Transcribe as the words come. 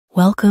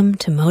Welcome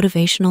to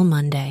Motivational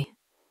Monday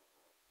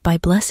by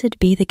Blessed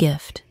Be the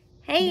Gift.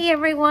 Hey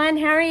everyone,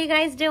 how are you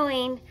guys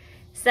doing?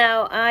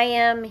 So I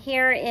am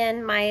here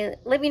in my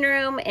living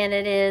room and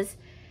it is,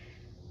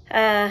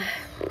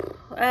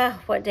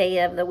 what day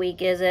of the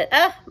week is it?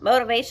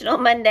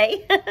 Motivational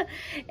Monday.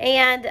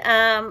 And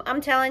I'm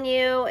telling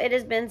you, it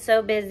has been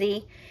so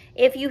busy.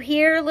 If you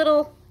hear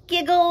little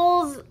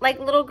giggles like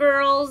little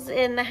girls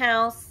in the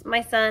house,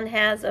 my son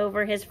has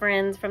over his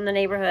friends from the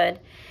neighborhood.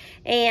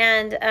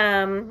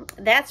 And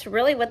that's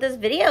really what this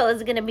video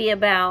is going to be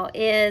about,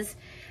 is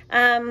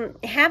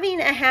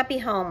having a happy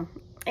home.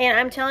 And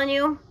I'm telling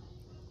you,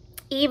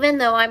 even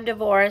though I'm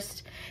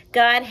divorced,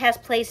 God has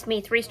placed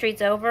me 3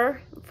 streets over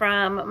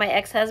from my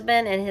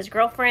ex-husband and his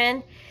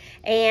girlfriend,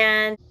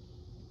 and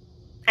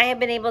I have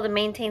been able to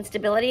maintain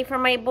stability for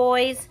my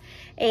boys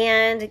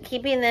and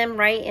keeping them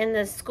right in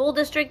the school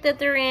district that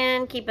they're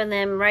in, keeping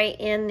them right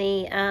in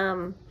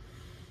the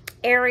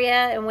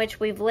area in which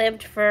we've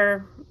lived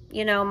for,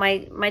 you know,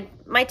 my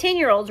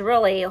 10-year-old's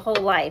really a whole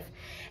life.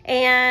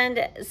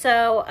 And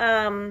so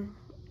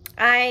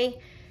I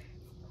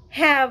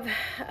have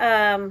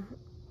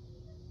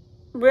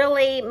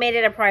really made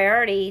it a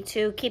priority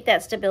to keep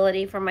that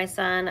stability for my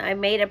son. I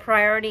made a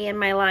priority in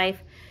my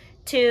life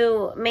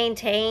to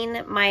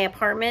maintain my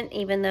apartment,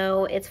 even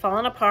though it's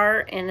fallen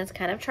apart and it's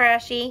kind of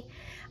trashy.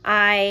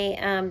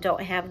 I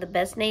don't have the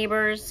best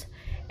neighbors,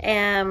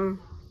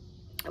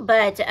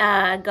 but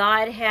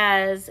God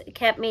has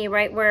kept me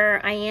right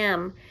where I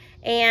am.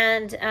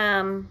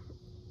 And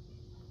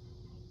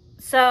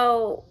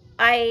so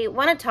I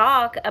want to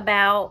talk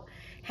about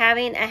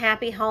having a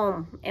happy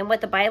home and what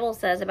the Bible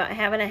says about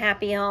having a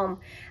happy home.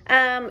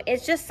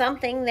 It's just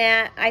something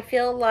that I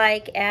feel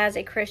like as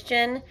a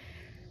Christian,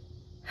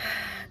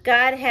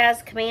 God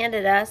has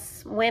commanded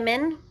us,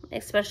 women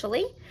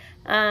especially,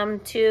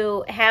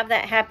 to have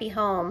that happy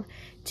home,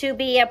 to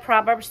be a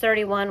Proverbs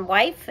 31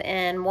 wife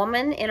and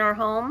woman in our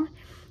home.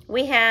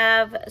 We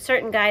have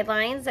certain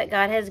guidelines that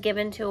God has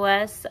given to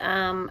us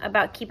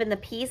about keeping the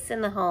peace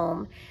in the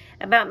home,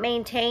 about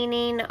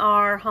maintaining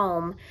our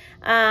home.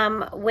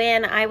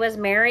 When I was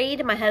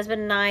married, my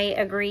husband and I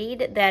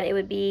agreed that it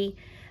would be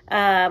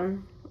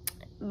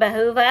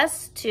behoove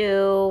us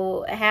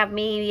to have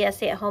me be a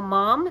stay-at-home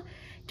mom.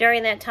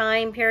 During that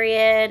time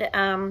period,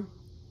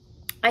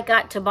 I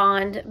got to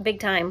bond big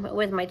time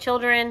with my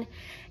children,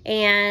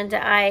 and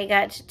I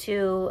got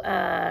to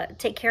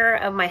take care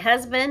of my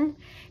husband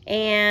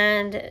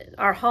and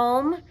our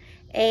home.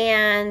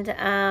 And,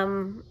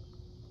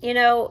 you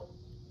know,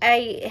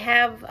 I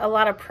have a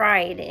lot of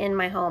pride in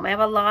my home. I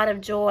have a lot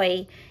of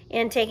joy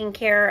in taking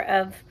care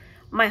of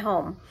my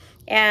home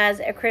as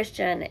a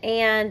Christian.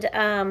 And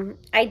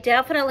I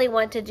definitely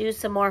want to do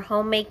some more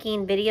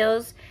homemaking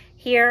videos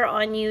here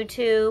on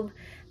YouTube.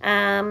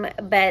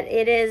 But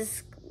it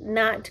is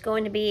not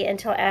going to be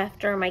until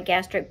after my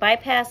gastric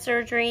bypass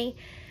surgery.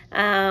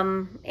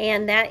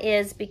 And that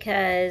is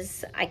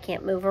because I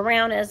can't move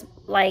around as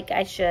like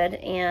I should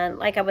and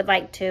like I would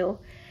like to.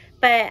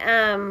 But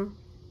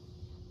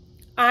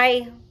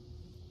I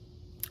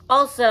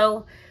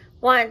also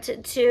want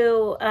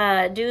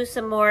to do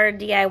some more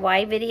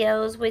DIY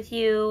videos with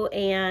you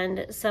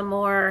and some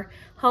more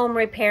home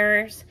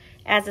repairs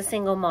as a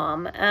single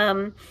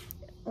mom.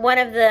 One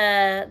of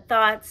the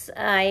thoughts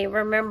I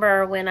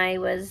remember when I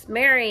was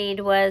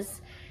married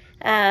was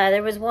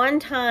there was one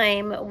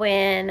time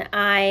when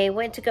I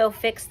went to go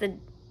fix the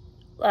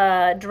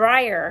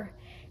dryer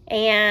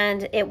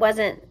and it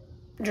wasn't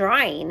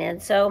drying,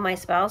 and so my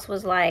spouse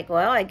was like,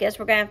 well, I guess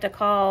we're gonna have to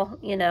call,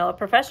 you know, a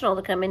professional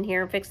to come in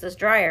here and fix this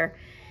dryer.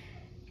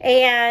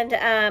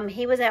 And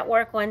he was at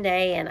work one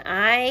day, and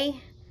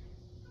I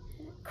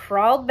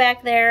crawled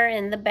back there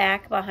in the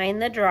back behind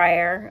the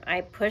dryer.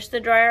 I pushed the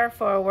dryer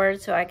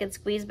forward so I could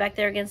squeeze back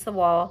there against the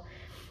wall.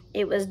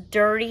 It was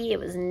dirty, it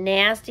was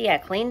nasty. I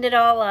cleaned it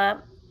all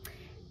up.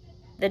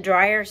 The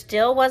dryer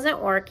still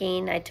wasn't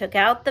working. I took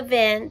out the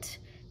vent,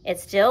 it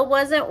still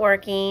wasn't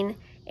working,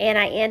 and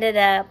I ended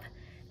up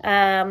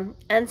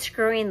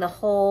unscrewing the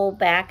whole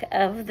back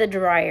of the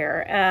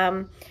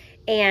dryer.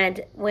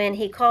 And when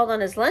he called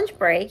on his lunch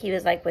break, he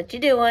was like, what you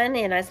doing?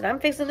 And I said, I'm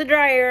fixing the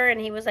dryer. And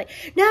he was like,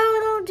 no,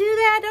 don't do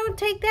that. Don't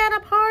take that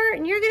apart.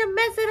 And you're going to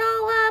mess it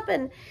all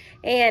up.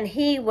 And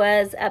he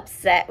was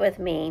upset with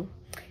me.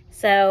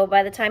 So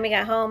by the time he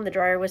got home, the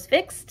dryer was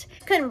fixed.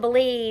 Couldn't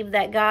believe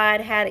that God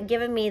had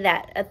given me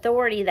that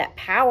authority, that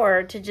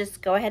power to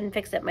just go ahead and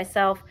fix it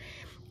myself.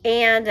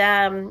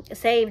 And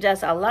saved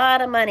us a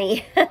lot of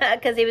money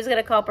because he was going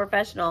to call a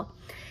professional.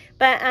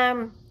 But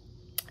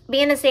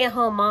being a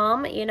stay-at-home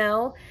mom, you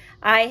know,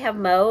 I have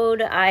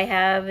mowed, I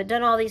have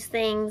done all these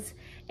things,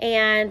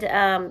 and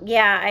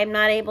yeah, I'm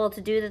not able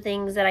to do the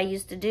things that I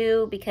used to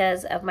do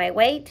because of my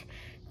weight,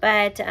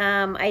 but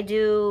I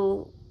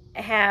do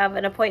have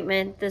an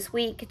appointment this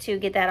week to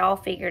get that all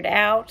figured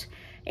out,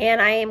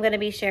 and I am going to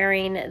be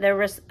sharing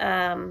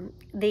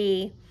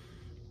the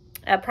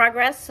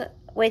progress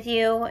with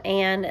you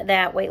and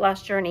that weight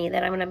loss journey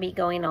that I'm going to be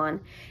going on.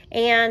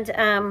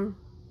 And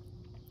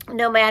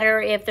no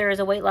matter if there is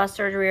a weight loss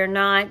surgery or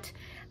not,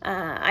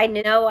 I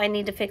know I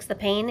need to fix the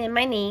pain in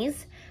my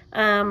knees.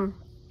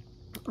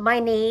 My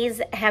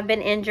knees have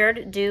been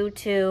injured due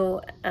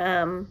to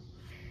an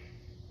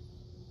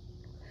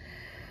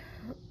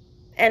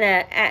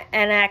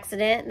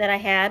accident that I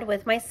had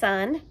with my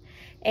son.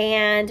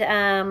 And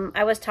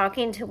I was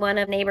talking to one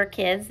of neighbor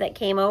kids that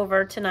came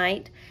over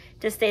tonight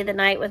to stay the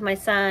night with my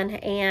son,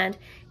 and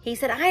he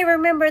said, I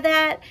remember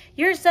that.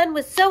 Your son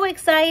was so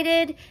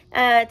excited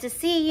to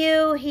see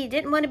you. He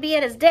didn't want to be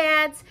at his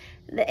dad's.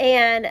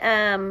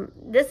 And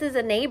this is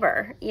a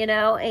neighbor, you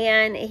know,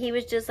 and he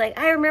was just like,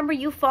 I remember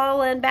you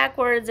falling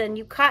backwards and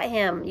you caught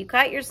him. You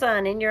caught your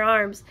son in your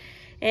arms.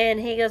 And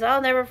he goes,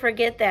 I'll never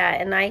forget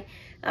that. And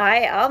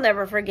I'll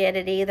never forget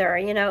it either.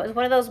 You know, it was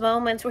one of those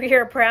moments where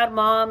you're a proud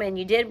mom and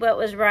you did what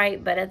was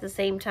right, but at the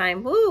same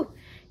time, whoo,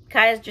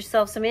 caused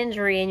yourself some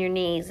injury in your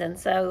knees. And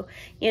so,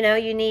 you know,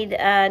 you need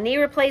knee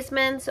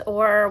replacements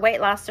or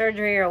weight loss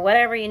surgery or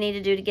whatever you need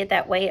to do to get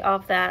that weight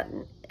off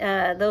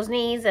those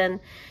knees. And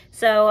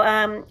so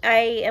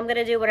I am going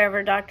to do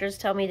whatever doctors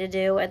tell me to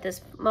do at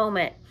this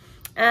moment.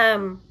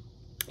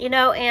 You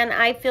know, and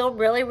I feel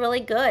really, really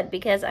good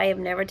because I have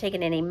never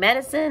taken any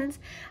medicines.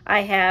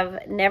 I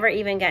have never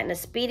even gotten a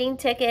speeding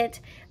ticket.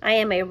 I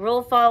am a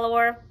rule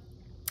follower,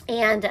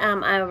 and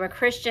I'm a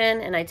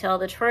Christian, and I tell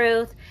the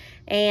truth.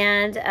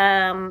 And,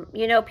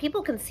 you know,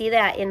 people can see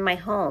that in my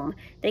home.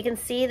 They can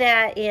see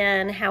that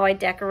in how I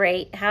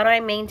decorate, how do I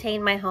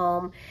maintain my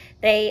home.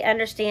 They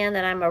understand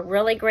that I'm a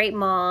really great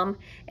mom,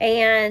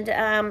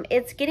 and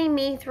it's getting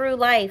me through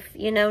life,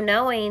 you know,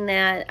 knowing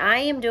that I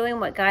am doing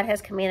what God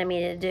has commanded me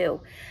to do.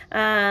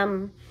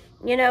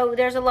 You know,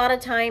 there's a lot of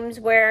times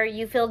where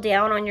you feel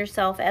down on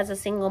yourself as a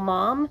single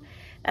mom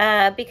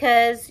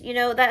because, you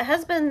know, that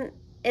husband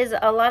is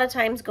a lot of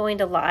times going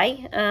to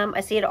lie.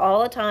 I see it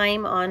all the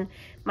time on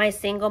my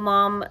single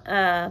mom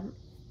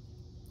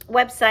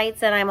websites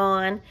that I'm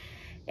on.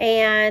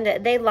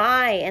 And they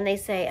lie and they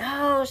say,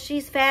 oh,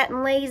 she's fat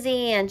and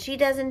lazy and she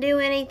doesn't do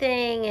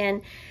anything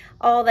and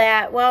all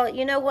that. Well,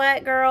 you know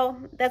what, girl?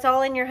 That's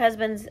all in your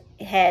husband's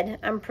head.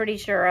 I'm pretty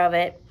sure of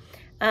it.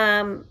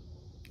 I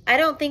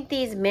don't think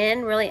these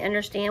men really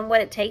understand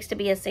what it takes to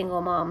be a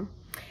single mom.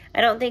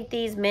 I don't think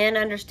these men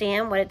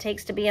understand what it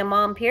takes to be a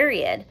mom,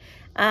 period.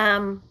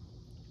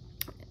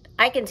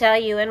 I can tell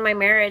you in my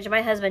marriage,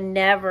 my husband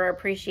never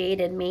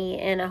appreciated me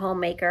in a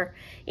homemaker,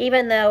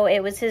 even though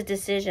it was his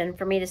decision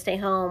for me to stay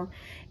home.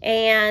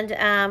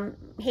 And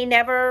he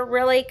never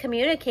really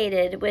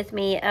communicated with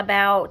me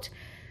about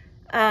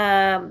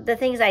the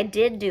things I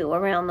did do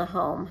around the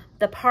home,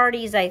 the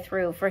parties I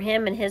threw for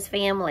him and his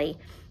family.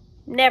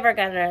 Never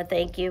got a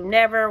thank you,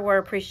 never were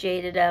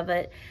appreciated of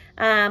it.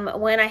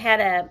 When I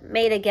had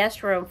made a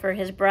guest room for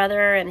his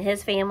brother and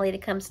his family to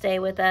come stay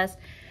with us,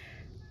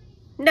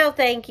 no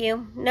thank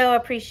you, no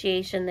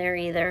appreciation there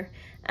either.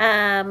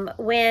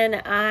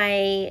 When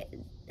I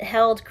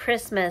held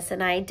Christmas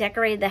and I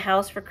decorated the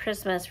house for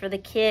Christmas for the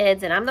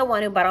kids, and I'm the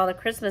one who bought all the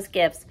Christmas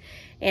gifts,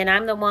 and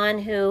I'm the one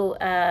who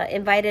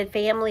invited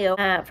family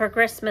for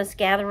Christmas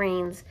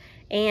gatherings,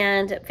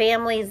 and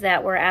families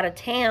that were out of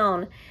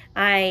town,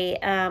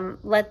 I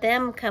let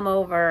them come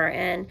over.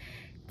 And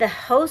the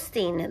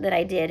hosting that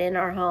I did in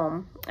our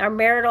home, our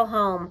marital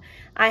home,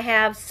 I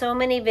have so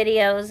many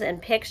videos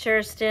and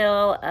pictures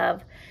still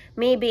of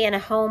me being a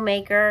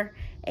homemaker,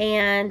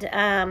 and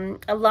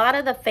a lot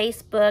of the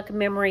Facebook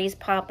memories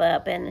pop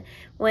up, and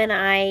when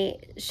I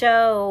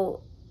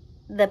show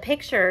the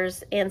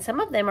pictures, and some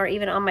of them are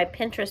even on my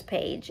Pinterest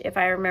page if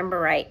I remember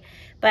right,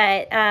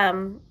 but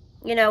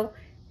you know,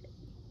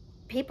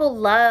 people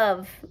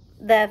love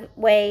the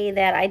way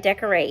that I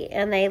decorate,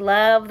 and they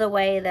love the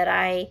way that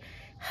I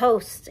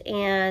host.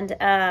 And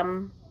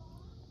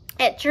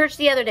at church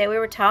the other day, we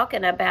were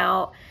talking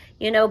about,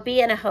 you know,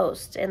 being a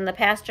host. And the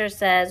pastor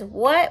says,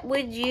 what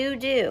would you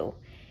do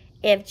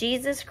if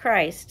Jesus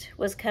Christ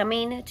was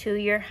coming to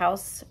your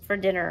house for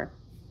dinner?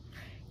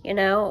 You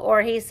know,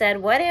 or he said,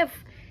 what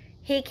if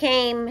he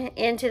came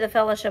into the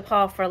fellowship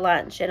hall for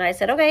lunch? And I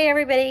said, okay,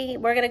 everybody,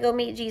 we're going to go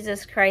meet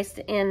Jesus Christ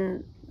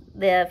in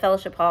the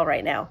fellowship hall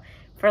right now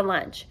for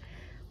lunch.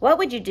 What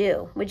would you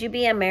do? Would you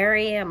be a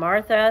Mary, a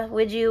Martha?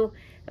 Would you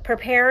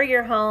prepare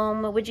your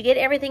home? Would you get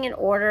everything in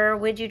order?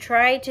 Would you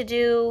try to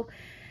do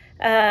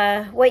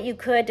what you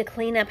could to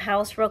clean up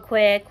house real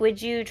quick?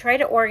 Would you try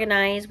to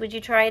organize? Would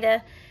you try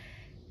to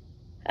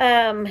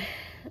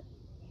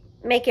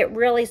make it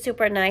really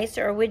super nice?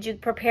 Or would you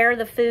prepare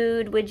the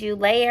food? Would you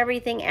lay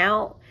everything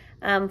out,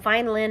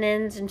 fine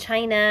linens and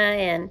china?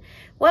 And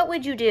what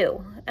would you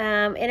do?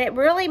 And it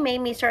really made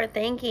me start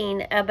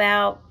thinking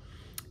about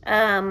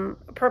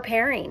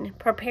preparing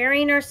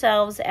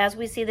ourselves as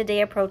we see the day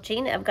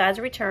approaching of God's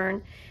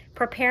return,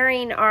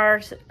 preparing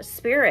our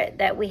spirit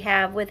that we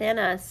have within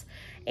us,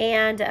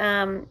 and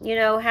you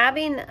know,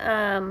 having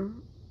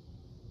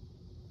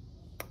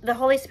the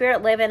Holy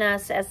Spirit live in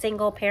us as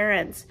single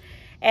parents,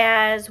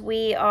 as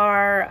we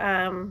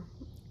are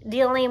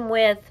dealing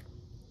with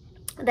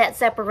that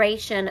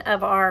separation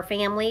of our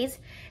families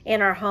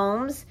and our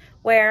homes,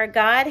 where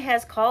God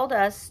has called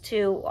us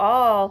to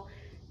all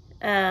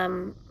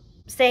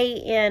stay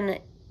in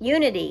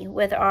unity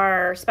with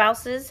our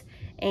spouses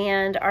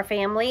and our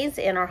families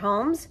and our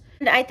homes.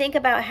 And I think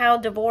about how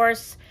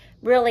divorce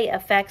really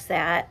affects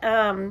that.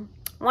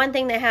 One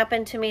thing that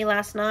happened to me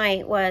last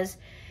night was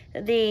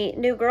the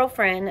new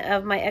girlfriend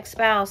of my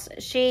ex-spouse,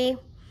 she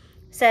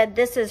said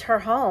this is her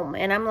home.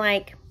 And I'm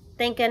like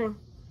thinking,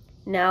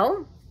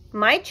 no,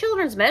 my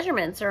children's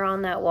measurements are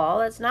on that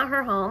wall. It's not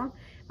her home.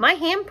 My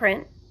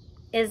handprint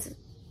is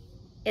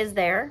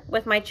there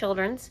with my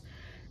children's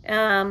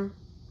in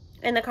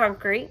the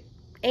concrete.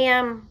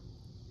 And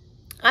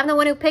I'm the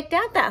one who picked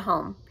out that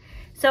home.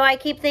 So I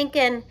keep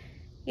thinking,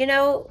 you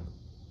know,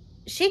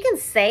 she can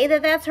say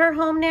that that's her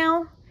home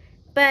now,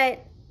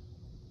 but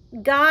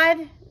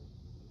God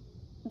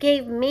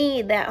gave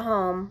me that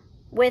home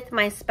with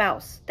my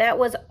spouse. That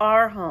was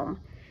our home.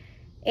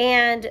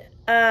 And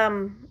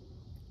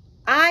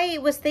I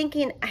was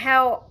thinking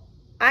how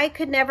I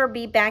could never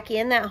be back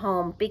in that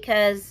home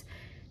because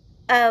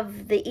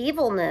of the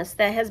evilness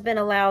that has been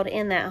allowed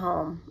in that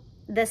home,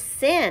 the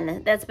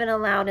sin that's been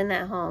allowed in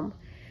that home.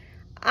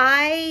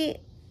 I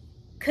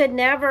could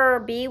never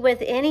be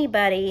with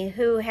anybody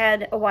who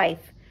had a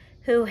wife,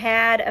 who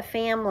had a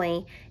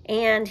family,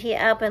 and he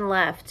up and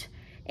left.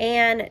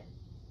 And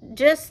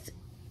just,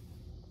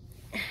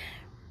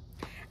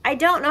 I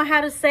don't know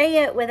how to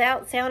say it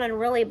without sounding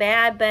really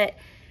bad, but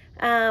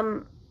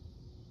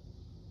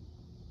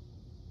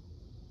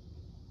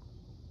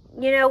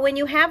you know, when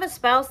you have a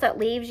spouse that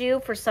leaves you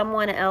for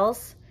someone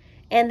else,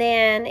 and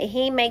then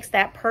he makes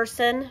that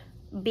person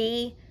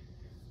be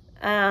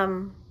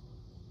a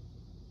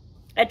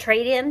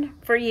trade-in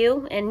for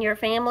you and your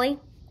family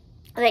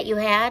that you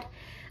had,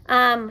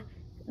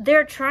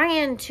 they're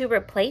trying to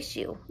replace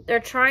you. They're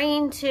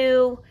trying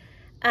to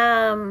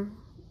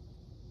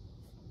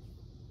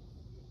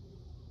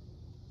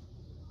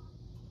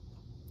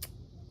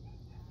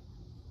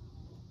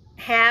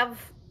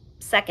have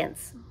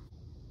seconds.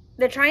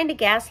 They're trying to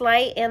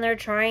gaslight, and they're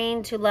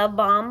trying to love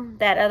bomb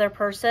that other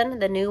person,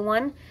 the new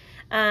one,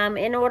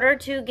 in order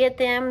to get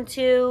them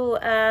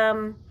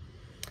to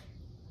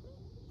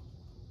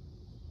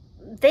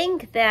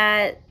think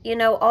that, you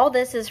know, all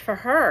this is for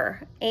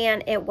her.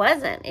 And it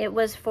wasn't. It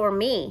was for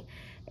me.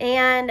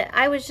 And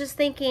I was just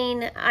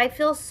thinking, I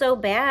feel so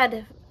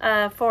bad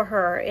for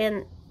her,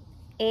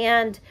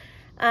 and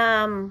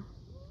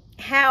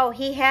how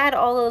he had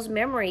all those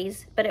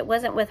memories, but it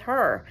wasn't with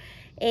her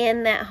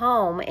in that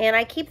home. And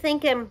I keep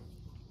thinking,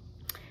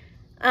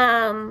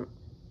 I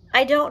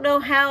don't know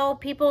how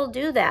people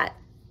do that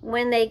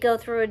when they go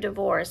through a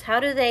divorce. How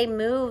do they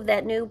move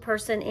that new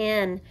person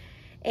in,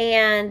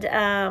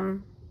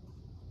 and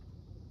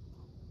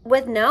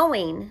with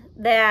knowing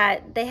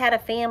that they had a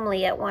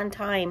family at one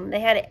time, they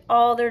had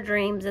all their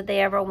dreams that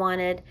they ever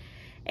wanted.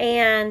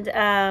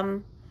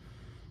 And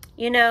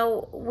you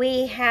know,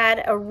 we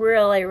had a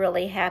really,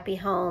 really happy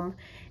home.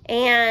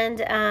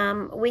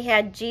 And we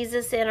had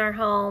Jesus in our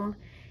home.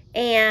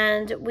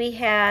 And we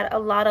had a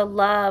lot of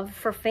love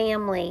for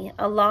family.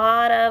 A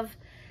lot of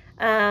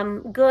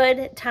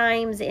good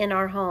times in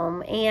our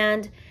home.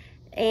 And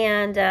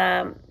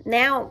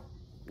now,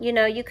 you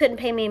know, you couldn't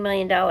pay me $1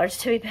 million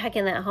to be back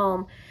in that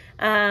home.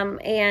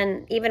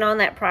 And even on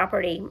that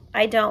property,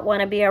 I don't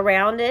want to be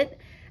around it.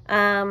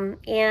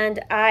 And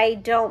I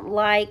don't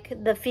like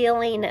the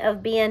feeling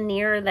of being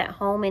near that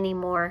home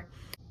anymore.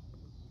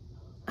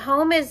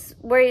 Home is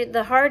where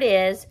the heart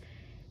is,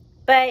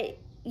 but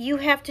you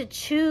have to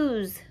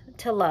choose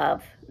to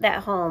love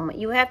that home.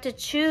 You have to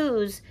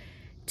choose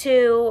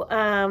to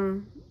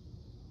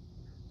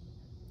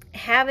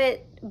have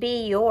it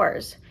be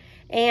yours.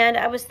 And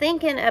I was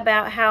thinking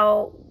about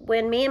how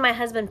when me and my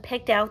husband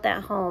picked out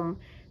that home,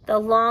 the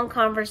long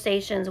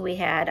conversations we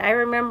had. I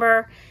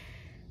remember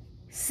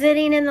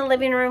sitting in the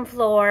living room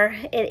floor,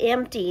 it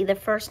empty the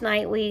first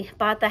night we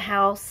bought the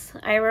house.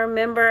 I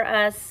remember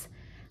us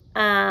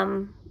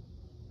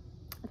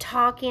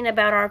talking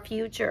about our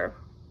future.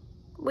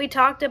 We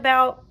talked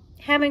about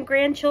having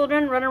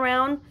grandchildren run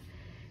around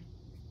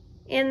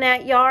in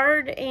that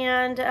yard,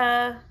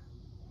 and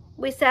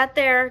we sat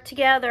there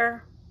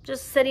together,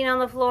 just sitting on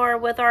the floor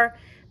with our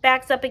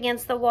backs up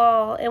against the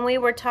wall, and we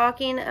were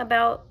talking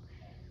about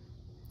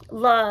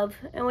love,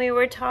 and we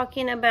were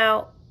talking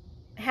about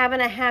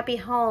having a happy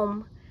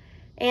home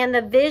and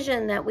the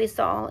vision that we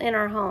saw in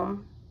our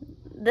home,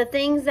 the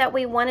things that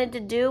we wanted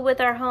to do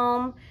with our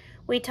home.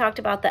 We talked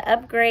about the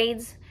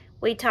upgrades.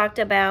 We talked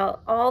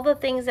about all the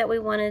things that we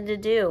wanted to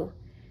do,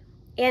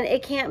 and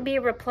it can't be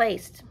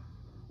replaced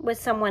with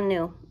someone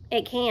new.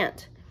 It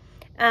can't.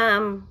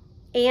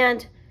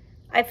 And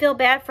I feel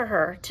bad for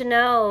her to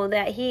know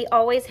that he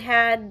always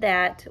had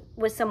that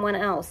with someone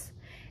else,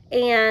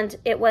 and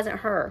it wasn't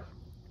her,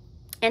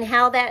 and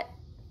how that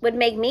would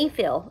make me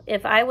feel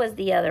if I was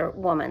the other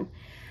woman.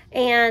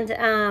 And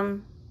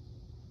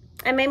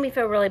it made me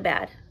feel really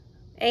bad.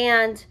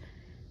 And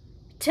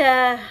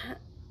to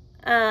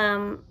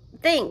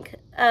think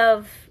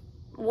of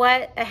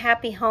what a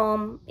happy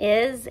home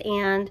is,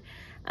 and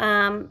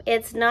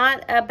it's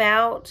not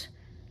about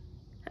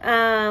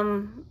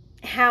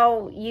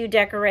how you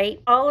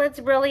decorate. All it's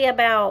really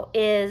about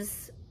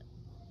is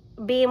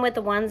being with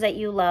the ones that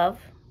you love,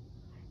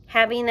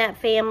 having that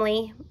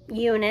family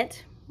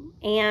unit,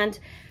 and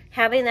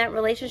having that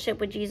relationship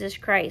with Jesus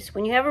Christ.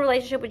 When you have a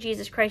relationship with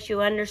Jesus Christ,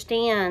 you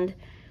understand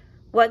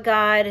what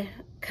God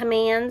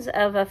commands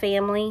of a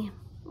family,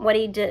 what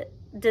he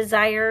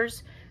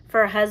desires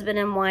for a husband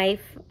and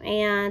wife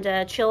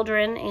and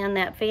children and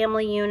that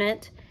family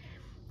unit.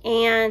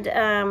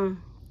 And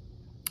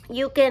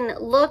you can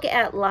look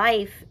at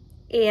life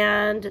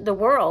and the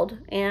world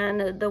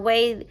and the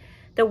way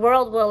the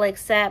world will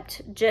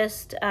accept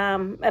just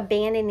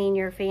abandoning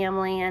your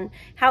family, and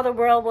how the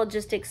world will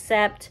just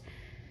accept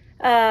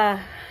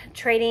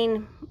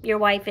trading your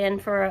wife in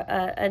for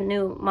a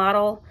new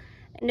model.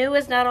 New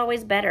is not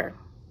always better.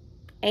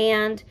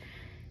 And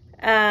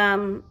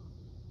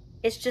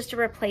it's just a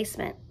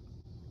replacement.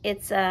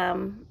 It's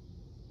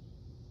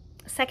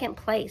second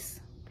place.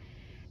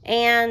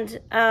 And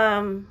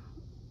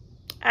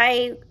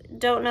I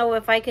don't know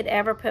if I could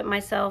ever put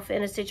myself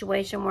in a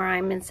situation where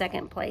I'm in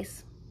second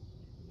place.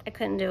 I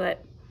couldn't do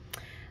it.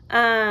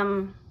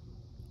 And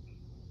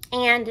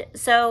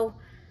so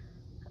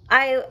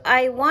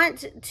I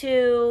want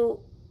to,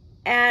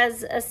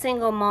 as a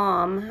single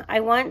mom,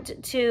 I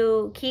want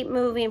to keep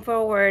moving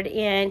forward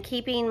in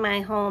keeping my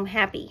home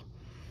happy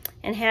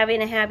and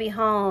having a happy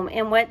home.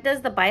 And what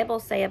does the Bible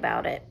say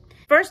about it?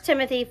 1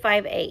 Timothy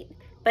 5:8.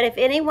 But if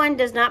anyone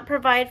does not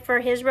provide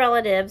for his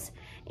relatives,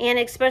 and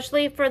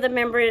especially for the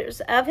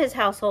members of his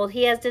household,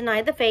 he has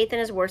denied the faith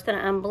and is worse than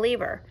an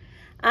unbeliever.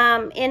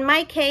 In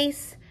my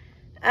case,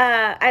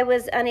 I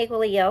was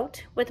unequally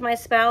yoked with my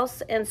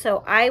spouse, and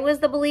so I was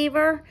the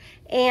believer.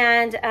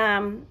 And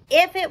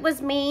if it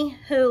was me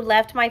who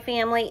left my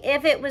family,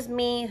 if it was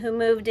me who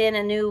moved in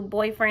a new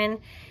boyfriend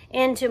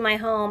into my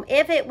home,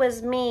 if it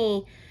was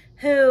me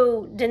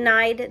who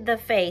denied the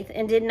faith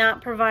and did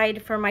not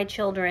provide for my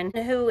children,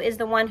 who is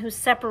the one who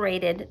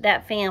separated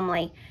that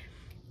family,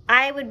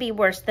 I would be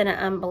worse than an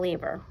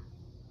unbeliever.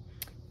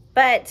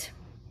 But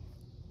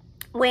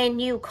when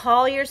you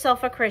call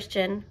yourself a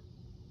Christian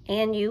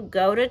and you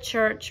go to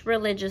church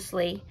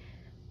religiously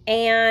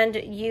and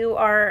you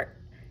are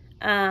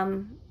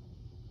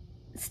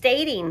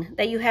stating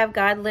that you have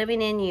God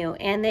living in you,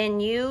 and then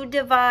you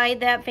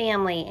divide that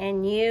family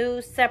and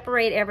you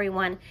separate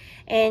everyone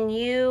and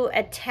you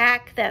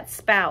attack that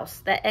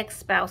spouse, that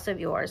ex-spouse of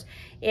yours,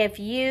 if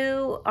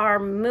you are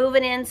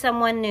moving in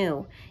someone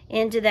new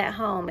into that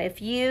home, if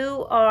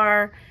you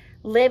are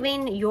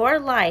living your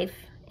life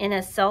in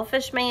a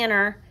selfish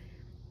manner,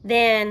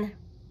 then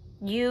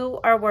you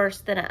are worse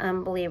than an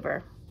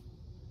unbeliever.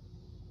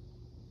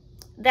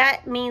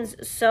 That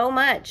means so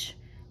much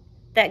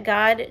that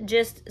God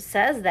just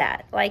says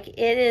that. Like,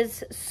 it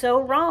is so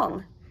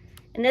wrong.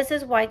 And this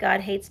is why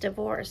God hates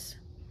divorce.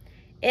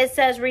 It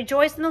says,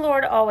 rejoice in the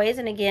Lord always.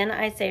 And again,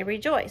 I say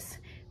rejoice.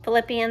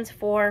 Philippians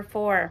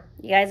 4:4.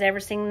 You guys ever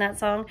sing that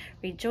song?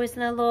 Rejoice in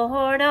the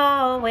Lord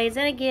always.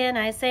 And again,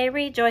 I say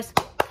rejoice.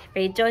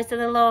 Rejoice in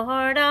the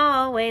Lord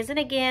always. And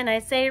again, I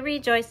say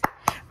rejoice.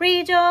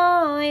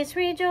 Rejoice,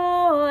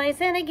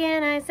 rejoice. And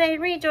again, I say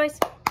rejoice.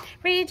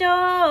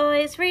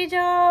 Rejoice,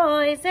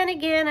 rejoice. And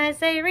again, I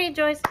say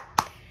rejoice.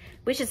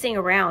 We should sing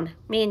around,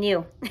 me and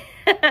you.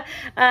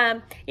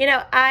 You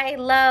know, I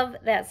love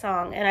that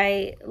song, and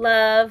I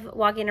love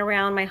walking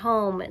around my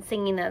home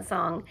singing that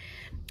song.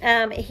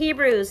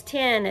 Hebrews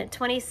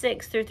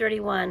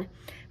 10:26-31.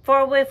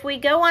 For if we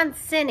go on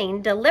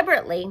sinning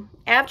deliberately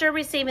after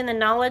receiving the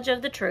knowledge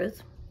of the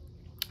truth,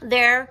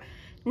 there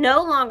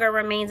no longer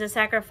remains a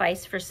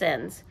sacrifice for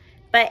sins,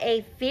 but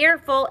a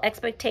fearful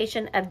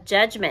expectation of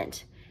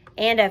judgment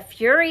and a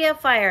fury of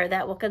fire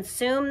that will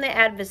consume the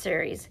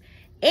adversaries.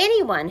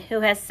 Anyone who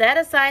has set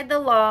aside the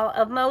law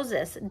of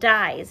Moses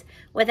dies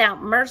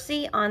without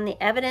mercy on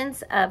the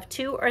evidence of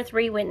 2 or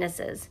 3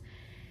 witnesses.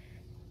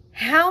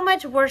 How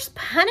much worse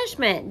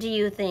punishment do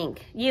you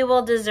think you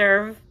will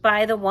deserve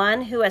by the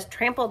one who has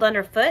trampled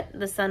underfoot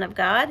the Son of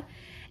God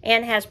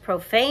and has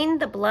profaned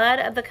the blood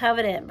of the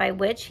covenant by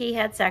which he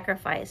had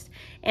sacrificed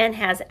and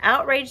has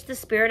outraged the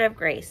Spirit of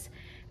grace?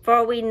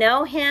 For we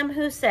know him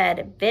who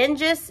said,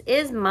 vengeance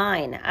is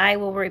mine, I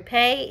will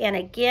repay, and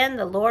again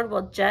the Lord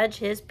will judge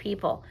his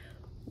people.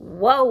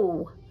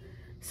 Whoa.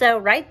 So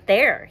right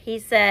there, he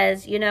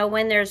says, you know,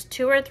 when there's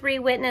 2 or 3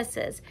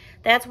 witnesses,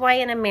 that's why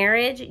in a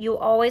marriage, you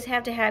always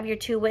have to have your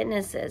 2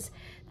 witnesses.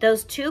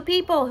 Those 2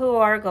 people who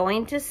are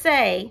going to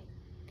say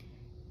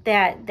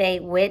that they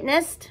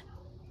witnessed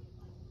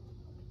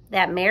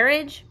that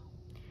marriage,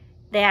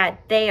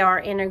 that they are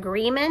in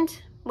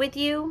agreement with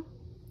you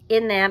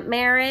in that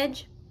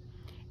marriage.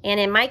 And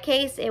in my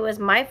case, it was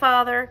my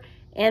father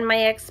and my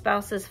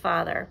ex-spouse's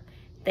father.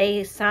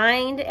 They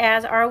signed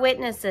as our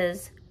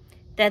witnesses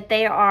that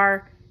they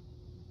are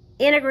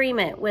in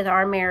agreement with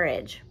our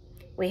marriage.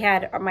 We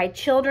had my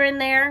children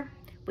there.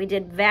 We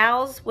did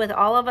vows with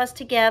all of us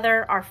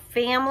together. Our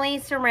family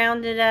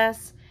surrounded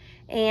us.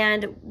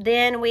 And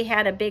then we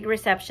had a big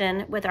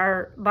reception with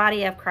our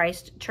Body of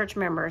Christ church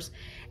members.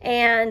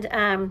 And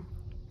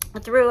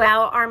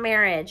throughout our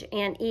marriage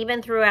and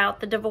even throughout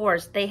the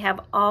divorce. They have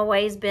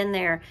always been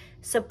there,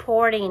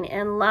 supporting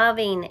and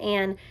loving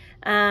and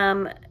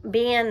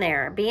being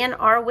there, being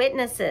our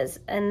witnesses,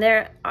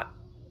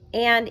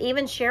 and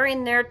even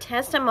sharing their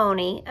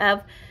testimony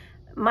of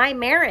my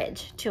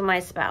marriage to my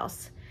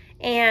spouse.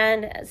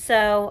 And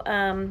so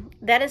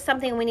that is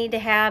something we need to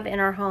have in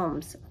our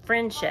homes,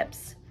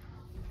 friendships,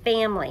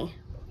 family.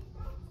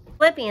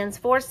 Philippians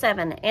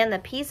 4:7, and the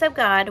peace of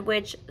God,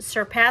 which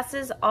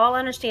surpasses all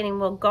understanding,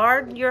 will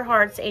guard your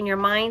hearts and your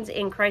minds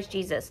in Christ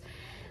Jesus.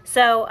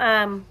 So,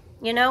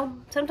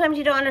 sometimes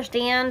you don't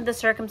understand the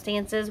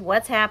circumstances,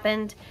 what's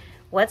happened,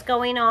 what's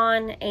going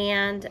on,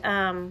 and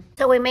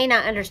so we may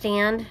not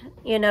understand,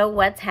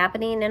 what's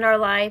happening in our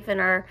life, in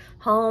our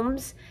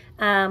homes,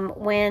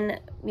 when,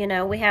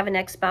 we have an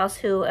ex-spouse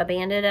who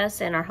abandoned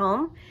us in our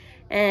home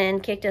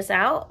and kicked us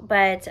out.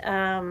 But,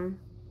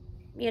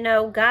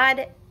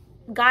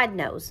 God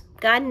knows.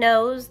 God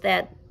knows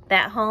that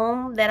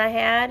home that I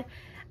had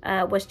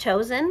was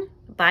chosen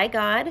by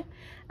God.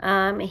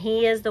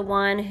 He is the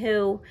one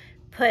who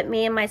put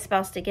me and my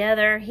spouse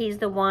together. He's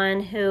the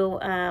one who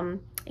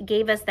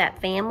gave us that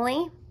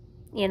family,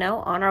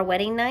 on our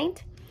wedding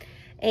night.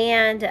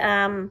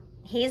 And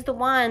he's the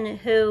one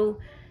who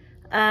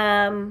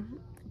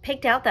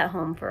picked out that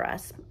home for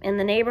us in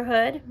the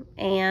neighborhood.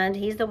 And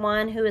he's the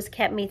one who has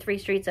kept me 3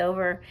 streets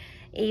over,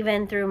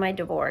 even through my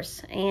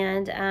divorce.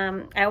 And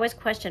I always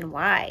question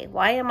why.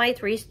 Why am I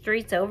 3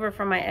 streets over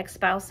from my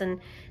ex-spouse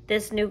and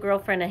this new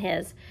girlfriend of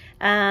his?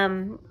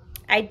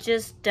 I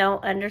just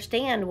don't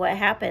understand what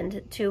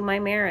happened to my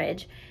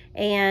marriage.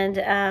 And,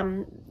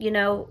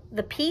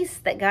 the peace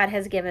that God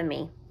has given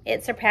me,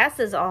 it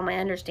surpasses all my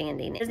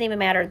understanding. It doesn't even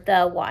matter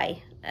the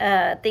why.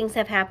 Things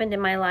have happened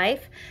in my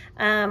life.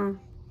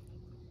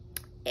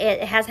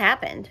 It has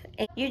happened.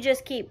 And you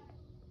just keep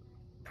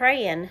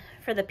praying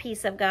for the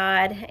peace of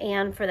God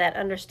and for that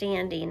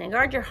understanding, and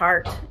guard your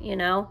heart.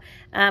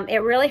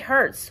 It really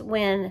hurts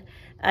when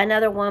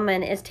another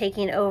woman is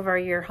taking over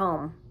your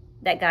home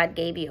that God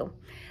gave you.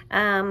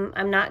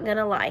 I'm not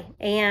gonna lie.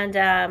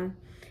 And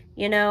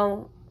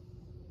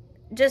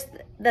just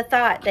the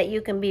thought that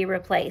you can be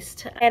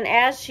replaced. And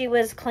as she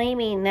was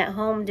claiming that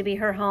home to be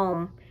her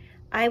home,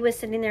 I was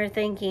sitting there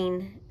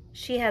thinking,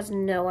 she has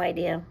no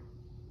idea.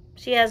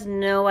 She has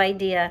no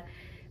idea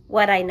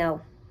what I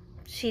know.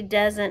 She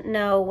doesn't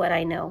know what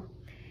I know.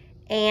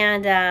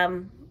 And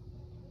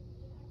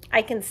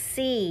I can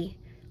see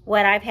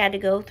what I've had to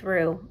go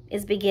through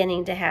is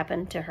beginning to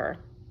happen to her.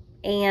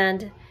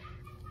 And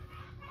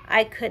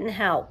I couldn't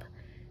help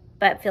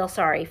but feel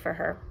sorry for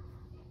her,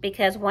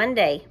 because one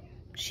day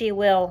she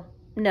will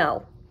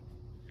know.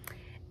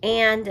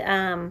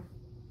 And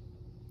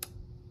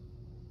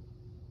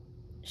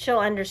she'll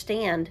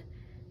understand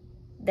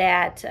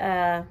that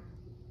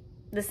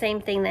the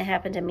same thing that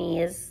happened to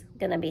me is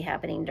going to be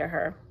happening to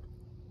her.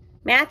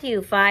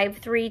 Matthew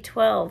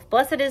 5:3-12.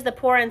 Blessed is the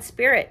poor in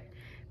spirit,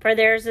 for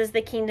theirs is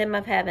the kingdom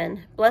of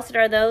heaven. Blessed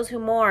are those who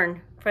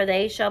mourn, for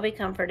they shall be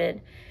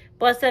comforted.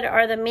 Blessed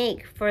are the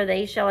meek, for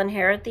they shall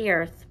inherit the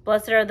earth.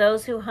 Blessed are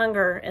those who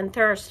hunger and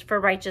thirst for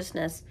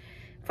righteousness,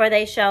 for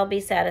they shall be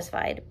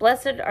satisfied.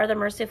 Blessed are the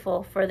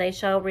merciful, for they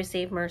shall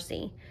receive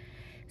mercy.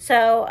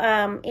 So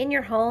in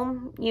your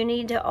home, you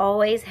need to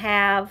always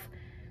have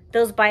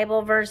those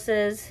Bible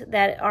verses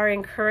that are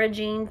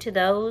encouraging to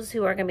those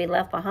who are going to be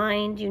left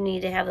behind. You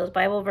need to have those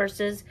Bible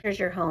verses. Here's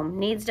your home.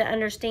 Needs to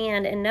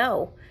understand and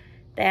know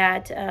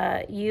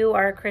that you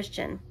are a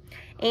Christian.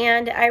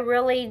 And I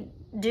really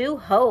do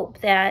hope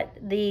that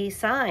the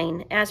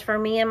sign, as for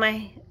me and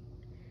my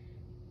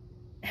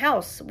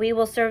house, we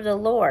will serve the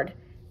Lord,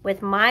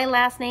 with my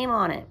last name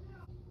on it,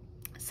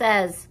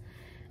 says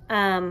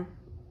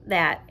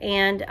that.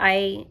 And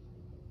I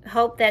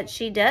hope that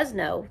she does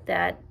know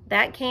that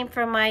that came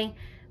from my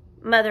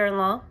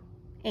mother-in-law,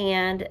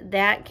 and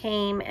that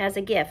came as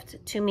a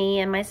gift to me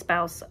and my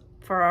spouse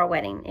for our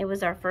wedding. It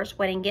was our first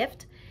wedding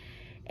gift.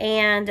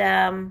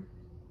 And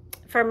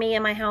for me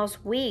and my house,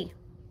 me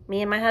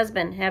and my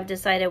husband have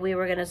decided we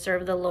were going to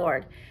serve the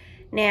Lord.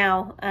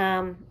 Now,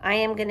 I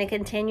am going to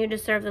continue to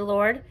serve the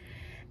Lord,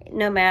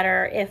 no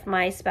matter if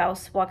my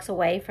spouse walks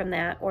away from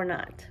that or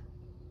not.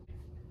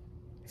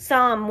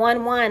 Psalm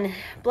 1:1,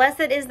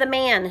 blessed is the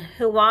man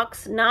who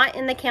walks not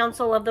in the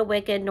counsel of the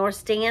wicked, nor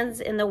stands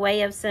in the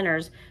way of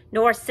sinners,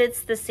 nor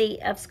sits the seat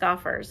of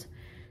scoffers.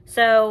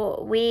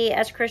 So we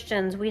as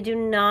Christians, we do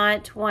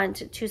not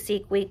want to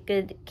seek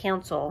wicked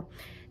counsel.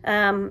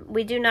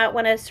 We do not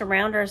want to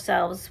surround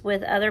ourselves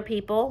with other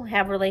people,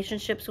 have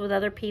relationships with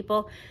other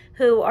people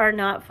who are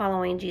not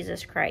following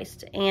Jesus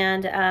Christ.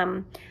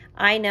 And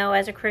I know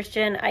as a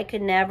Christian, I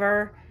could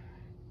never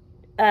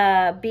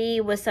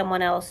be with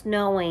someone else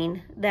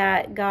knowing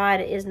that God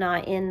is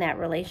not in that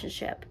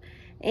relationship.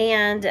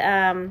 And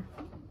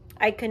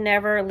I could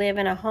never live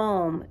in a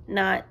home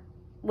not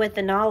with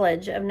the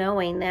knowledge of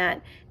knowing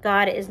that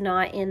God is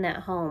not in that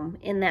home,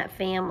 in that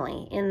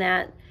family, in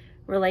that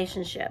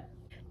relationship.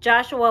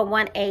 Joshua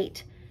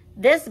 1:8,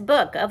 this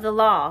book of the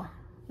law,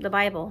 the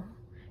Bible,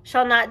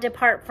 shall not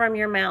depart from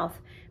your mouth,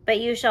 but but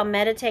you shall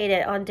meditate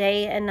it on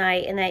day and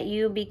night, and that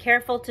you be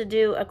careful to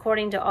do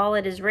according to all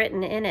it is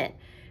written in it.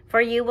 For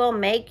you will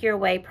make your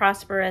way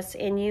prosperous,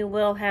 and you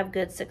will have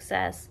good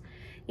success.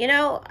 You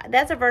know,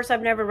 that's a verse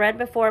I've never read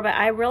before, but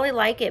I really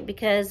like it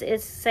because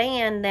it's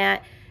saying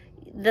that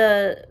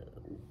the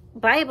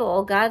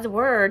Bible, God's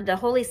Word, the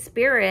Holy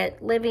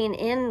Spirit living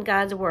in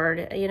God's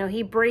Word, you know,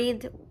 He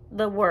breathed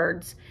the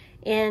words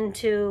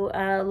into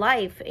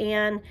life,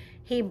 and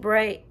He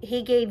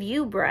gave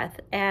you breath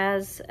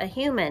as a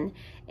human,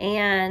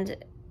 and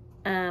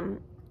as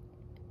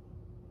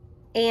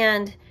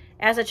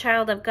a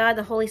child of God,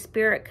 the Holy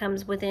Spirit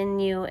comes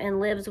within you and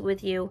lives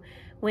with you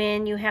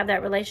when you have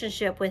that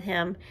relationship with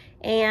Him.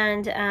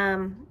 And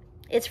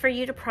it's for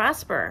you to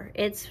prosper.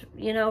 It's,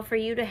 you know, for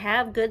you to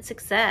have good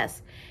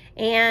success.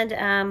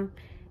 And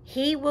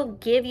He will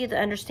give you the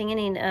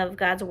understanding of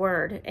God's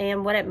Word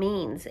and what it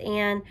means.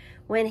 And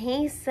when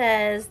He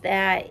says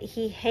that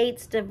He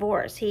hates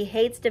divorce, He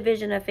hates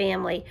division of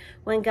family,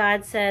 when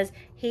God says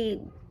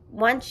He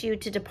wants you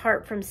to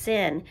depart from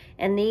sin,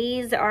 and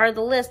these are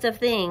the list of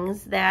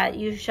things that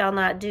you shall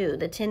not do,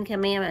 the 10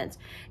 commandments.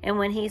 And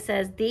when He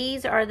says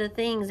these are the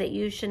things that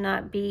you should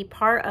not be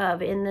part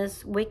of in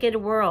this wicked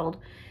world,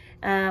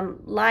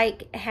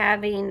 like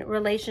having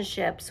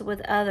relationships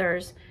with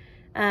others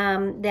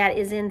that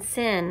is in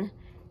sin,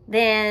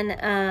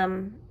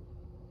 then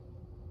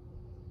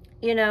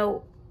you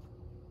know,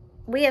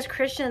 we as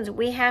Christians,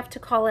 we have to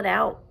call it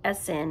out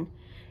as sin.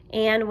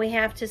 And we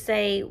have to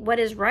say what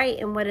is right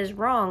and what is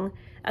wrong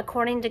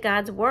according to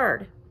God's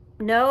Word.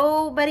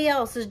 Nobody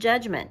else's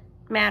judgment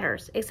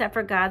matters except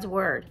for God's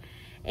Word.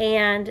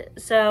 And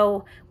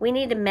so we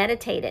need to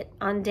meditate it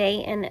on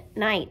day and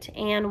night.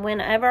 And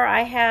whenever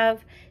I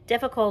have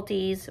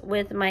difficulties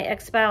with my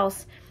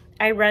ex-spouse,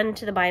 I run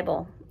to the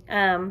Bible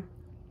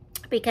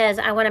because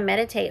I want to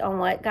meditate on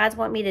what God's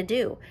want me to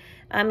do.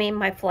 I mean,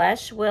 my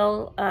flesh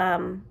will,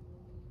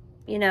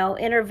 you know,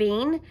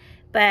 intervene,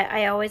 but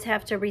I always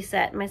have to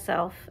reset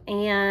myself,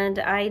 and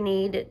I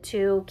need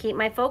to keep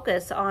my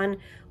focus on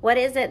what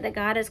is it that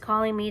God is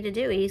calling me to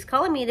do. He's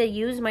calling me to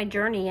use my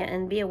journey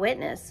and be a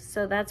witness.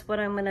 So that's what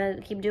I'm going to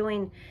keep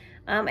doing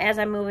as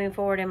I'm moving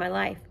forward in my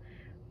life.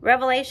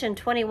 Revelation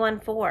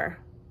 21:4.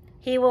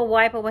 He will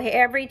wipe away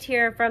every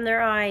tear from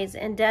their eyes,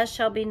 and death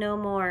shall be no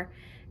more.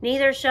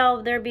 Neither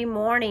shall there be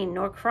mourning,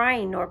 nor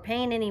crying, nor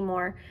pain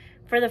anymore,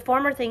 for the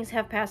former things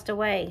have passed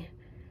away.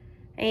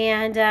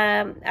 And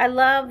I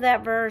love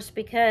that verse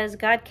because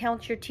God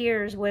counts your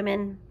tears,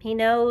 women. He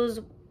knows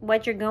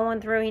what you're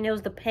going through. He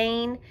knows the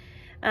pain.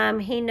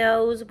 He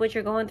knows what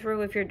you're going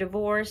through if you're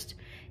divorced.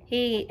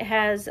 He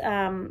has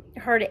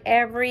heard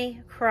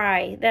every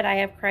cry that I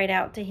have cried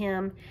out to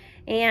Him.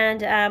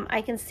 And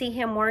I can see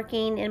Him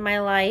working in my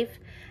life.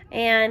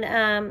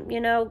 And,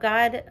 you know,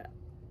 God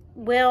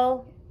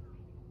will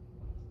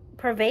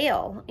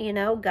prevail. You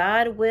know,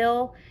 God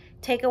will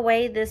take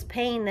away this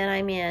pain that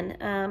I'm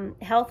in,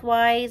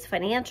 health-wise,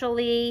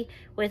 financially,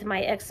 with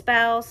my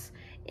ex-spouse,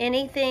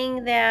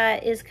 anything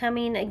that is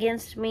coming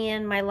against me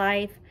in my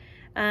life.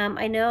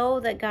 I know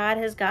that God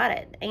has got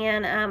it.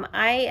 And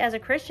I, as a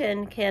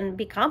Christian, can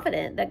be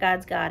confident that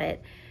God's got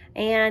it.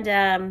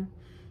 And,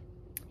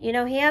 you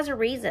know, He has a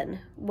reason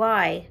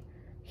why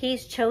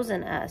He's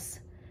chosen us.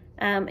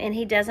 And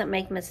He doesn't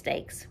make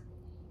mistakes.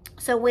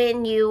 So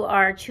when you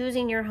are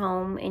choosing your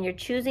home and you're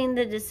choosing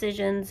the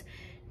decisions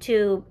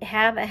to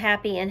have a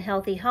happy and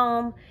healthy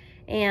home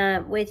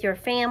and with your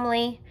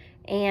family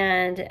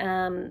and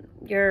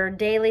your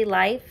daily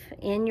life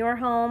in your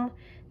home,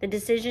 the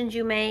decisions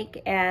you make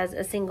as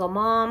a single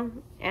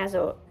mom, as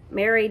a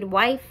married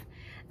wife,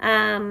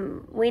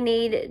 we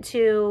need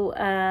to,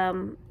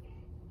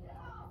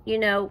 you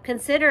know,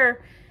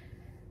 consider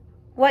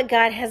what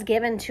God has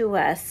given to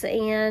us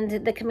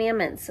and the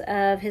commandments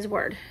of His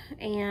Word.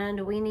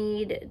 And we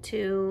need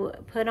to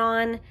put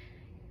on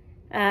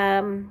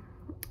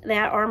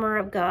that armor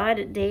of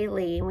God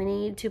daily. We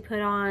need to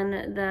put on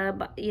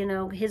the, you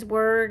know, His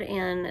Word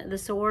and the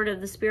sword of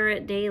the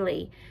Spirit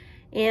daily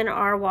in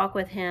our walk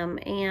with Him.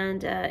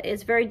 And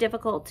it's very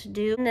difficult to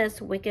do in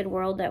this wicked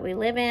world that we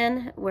live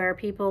in, where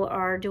people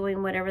are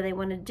doing whatever they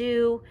want to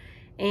do.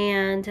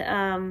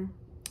 And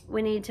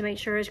we need to make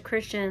sure as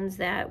Christians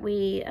that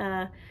we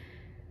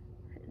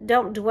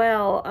don't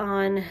dwell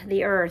on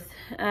the earth,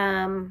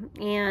 and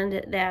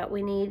that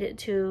we need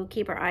to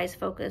keep our eyes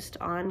focused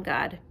on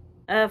God.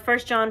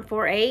 1 John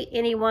 4:8,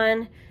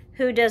 anyone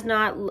who does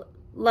not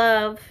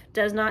love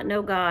does not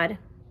know God,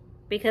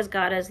 because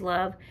God is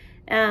love.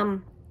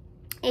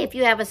 If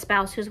you have a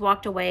spouse who's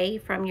walked away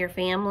from your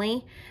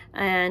family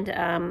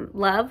and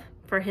love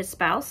for his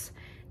spouse,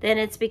 then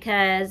it's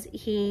because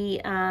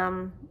he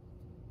doesn't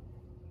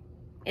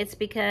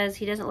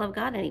love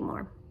God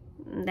anymore.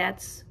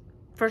 That's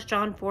 1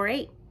 John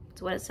 4:8.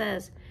 That's what it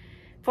says.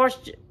 1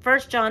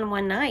 John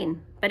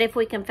 1:9. But if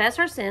we confess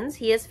our sins,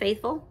 He is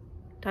faithful.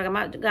 Talking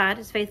about God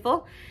is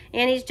faithful,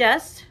 and He's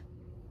just.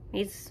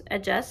 He's a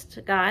just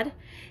God,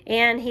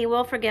 and He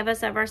will forgive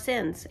us of our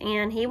sins,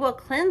 and He will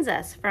cleanse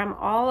us from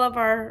all of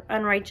our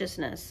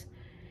unrighteousness.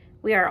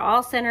 We are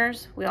all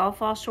sinners. We all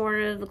fall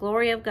short of the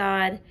glory of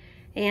God,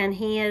 and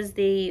He is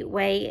the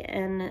way,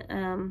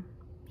 and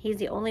He's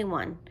the only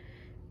one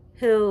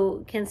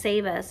who can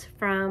save us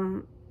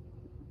from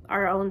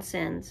our own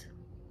sins.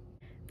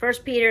 1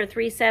 Peter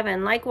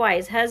 3:7,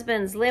 likewise,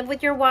 husbands, live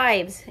with your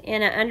wives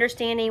in an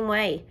understanding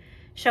way,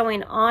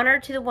 showing honor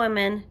to the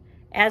woman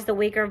as the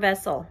weaker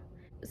vessel,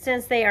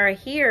 since they are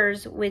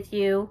hearers with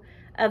you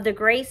of the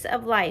grace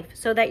of life,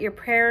 so that your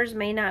prayers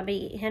may not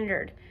be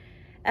hindered.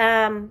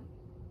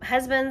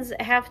 Husbands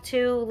have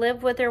to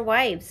live with their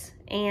wives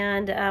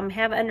and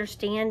have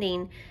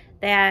understanding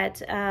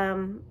that,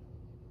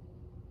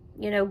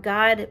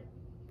 God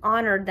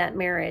honored that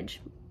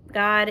marriage.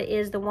 God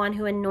is the one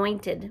who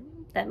anointed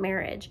that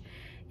marriage.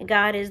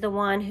 God is the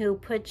one who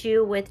put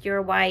you with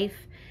your wife,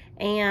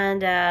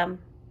 and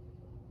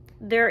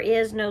there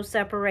is no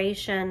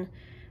separation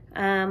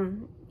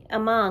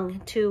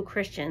among two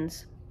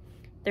Christians.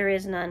 There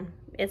is none.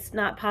 It's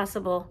not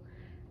possible.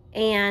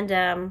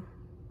 And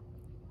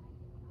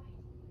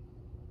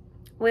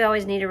we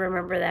always need to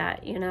remember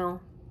that,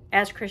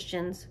 as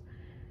Christians.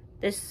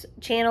 This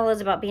channel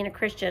is about being a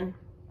Christian.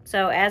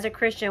 So as a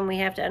Christian, we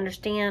have to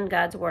understand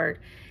God's word.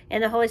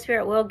 And the Holy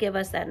Spirit will give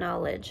us that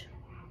knowledge.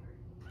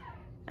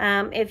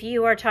 If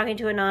you are talking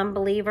to a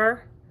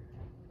non-believer,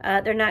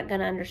 they're not going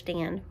to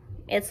understand.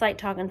 It's like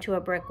talking to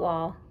a brick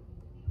wall.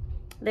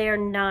 They are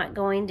not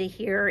going to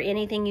hear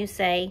anything you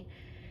say.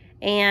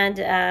 And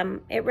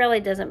it really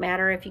doesn't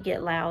matter if you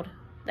get loud.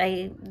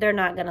 They're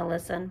not going to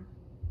listen.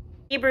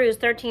 Hebrews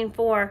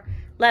 13:4,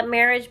 let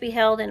marriage be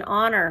held in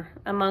honor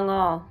among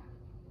all,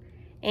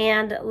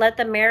 and let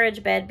the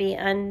marriage bed be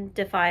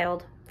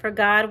undefiled, for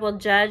God will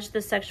judge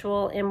the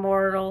sexual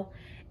immoral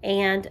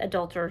and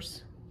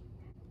adulterers.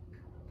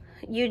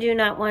 You do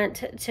not want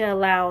to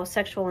allow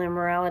sexual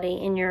immorality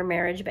in your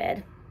marriage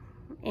bed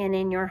and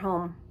in your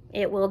home.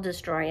 It will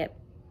destroy it.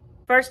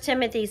 1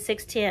 Timothy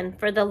 6:10,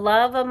 for the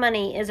love of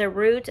money is a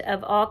root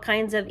of all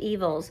kinds of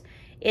evils.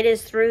 It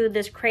is through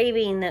this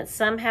craving that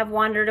some have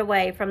wandered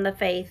away from the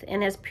faith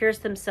and has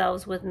pierced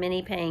themselves with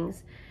many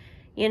pangs.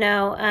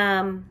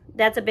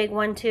 That's a big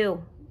one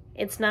too.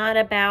 It's not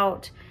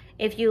about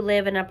if you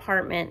live in an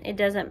apartment. It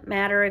doesn't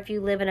matter if you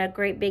live in a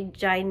great big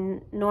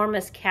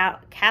ginormous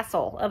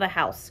castle of a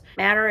house. It doesn't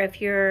matter if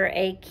you're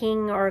a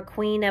king or a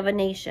queen of a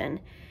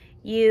nation.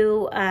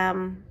 You,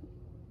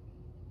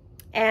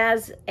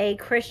 as a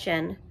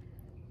Christian,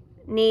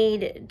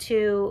 need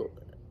to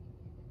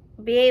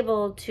be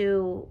able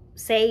to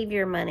save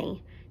your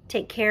money,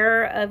 take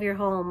care of your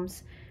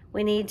homes.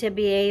 We need to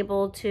be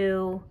able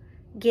to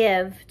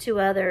give to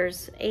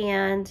others,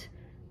 and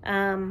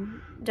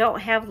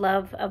don't have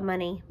love of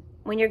money.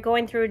 When you're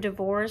going through a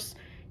divorce,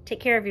 take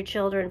care of your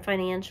children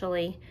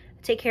financially,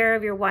 take care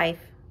of your wife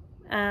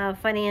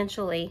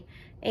financially,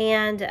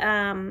 and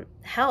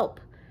help.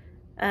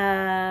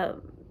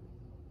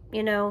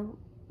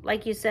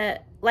 Like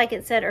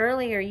it said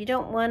earlier, you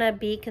don't want to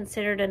be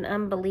considered an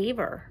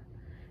unbeliever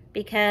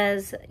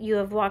because you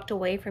have walked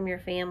away from your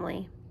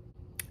family.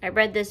 I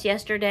read this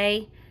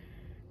yesterday.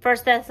 1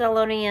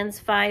 Thessalonians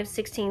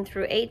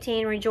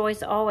 5:16-18,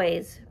 rejoice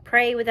always,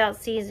 pray without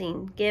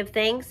ceasing, give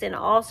thanks in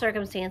all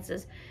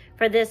circumstances,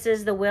 for this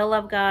is the will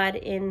of God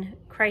in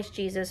Christ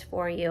Jesus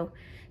for you.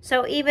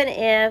 So even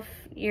if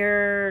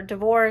you're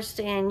divorced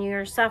and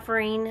you're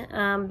suffering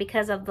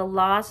because of the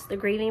loss, the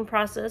grieving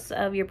process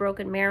of your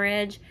broken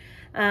marriage,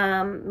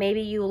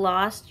 maybe you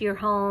lost your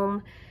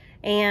home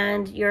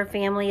and your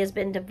family has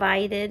been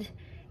divided,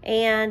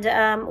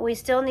 and we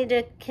still need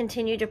to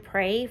continue to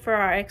pray for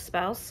our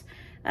ex-spouse,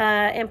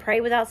 and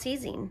pray without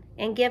ceasing,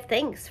 and give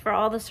thanks for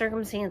all the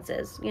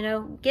circumstances.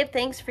 Give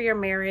thanks for your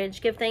marriage,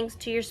 give thanks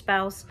to your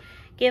spouse,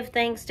 give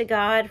thanks to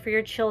God for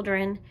your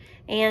children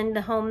and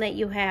the home that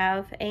you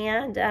have.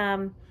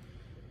 And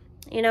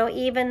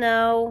even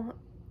though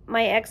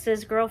my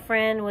ex's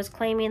girlfriend was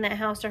claiming that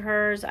house to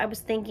hers, I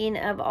was thinking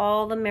of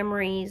all the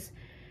memories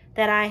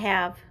that I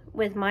have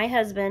with my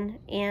husband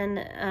in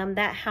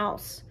that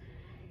house.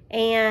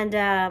 And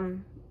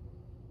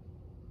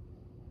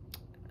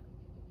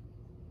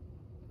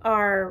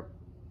our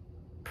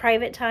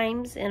private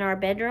times in our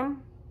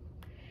bedroom.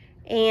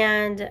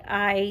 And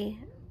I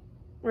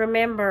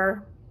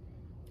remember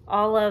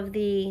all of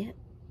the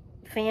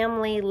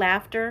family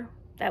laughter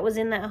that was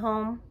in that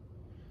home,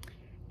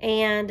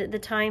 and the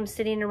time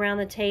sitting around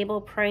the table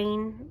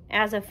praying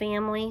as a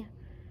family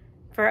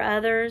for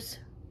others,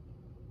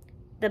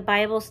 the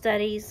Bible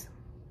studies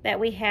that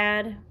we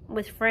had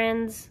with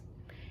friends.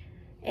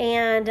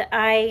 And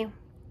I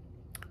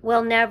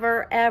will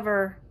never,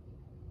 ever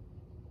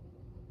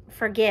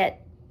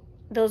forget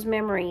those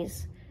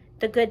memories,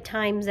 the good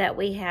times that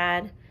we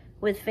had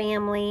with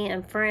family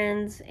and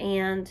friends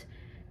and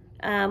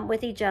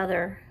with each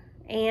other.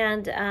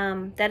 And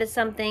that is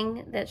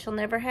something that she'll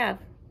never have,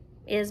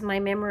 is my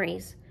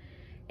memories.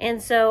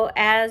 And so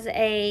as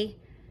a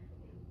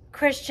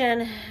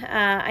Christian,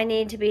 I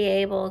need to be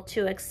able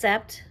to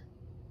accept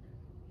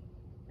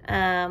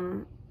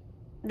the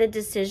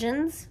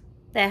decisions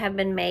that have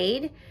been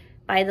made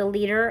by the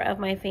leader of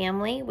my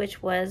family,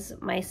 which was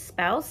my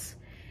spouse.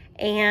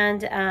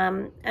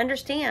 and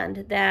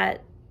understand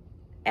that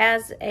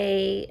as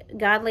a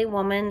godly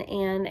woman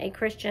and a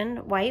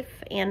Christian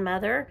wife and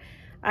mother,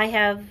 I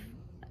have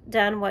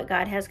done what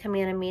God has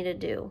commanded me to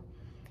do.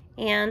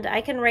 And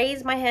I can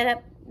raise my head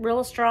up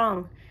real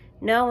strong,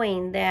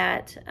 knowing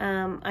that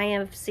I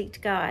have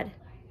seeked God.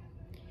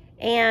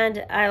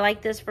 And I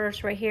like this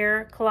verse right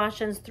here,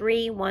 Colossians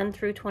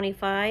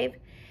 3:1-25.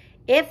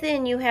 If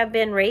then you have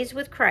been raised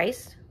with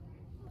Christ,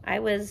 I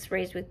was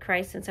raised with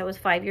Christ since I was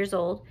 5 years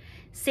old,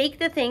 seek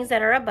the things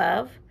that are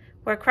above,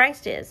 where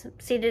Christ is,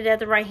 seated at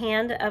the right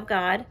hand of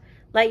God.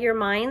 Let your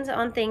minds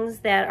on things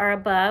that are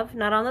above,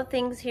 not on the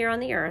things here on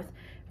the earth.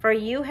 For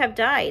you have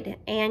died,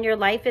 and your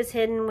life is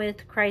hidden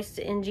with Christ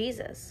in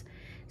Jesus.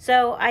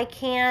 So I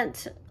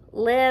can't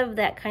live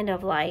that kind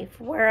of life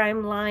where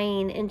I'm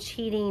lying and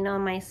cheating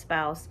on my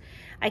spouse.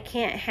 I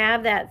can't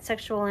have that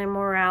sexual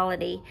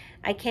immorality.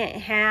 I can't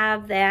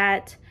have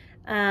that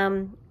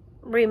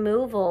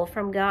removal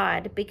from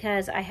God,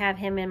 because I have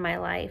him in my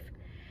life.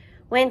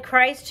 When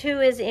Christ, who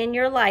is in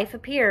your life,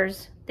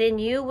 appears, then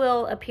you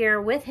will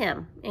appear with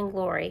him in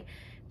glory.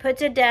 Put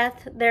to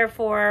death,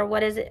 therefore,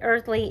 what is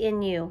earthly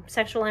in you: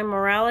 sexual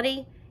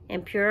immorality,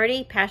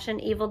 impurity, passion,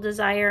 evil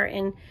desire,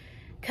 and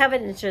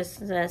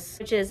covetousness,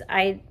 which is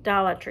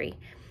idolatry.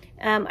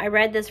 I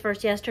read this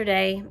verse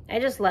yesterday. I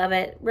just love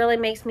it. Really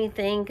makes me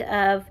think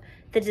of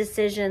the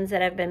decisions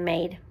that have been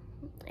made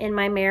in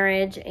my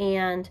marriage,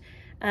 and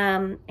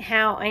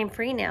how I'm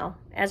free now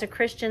as a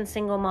Christian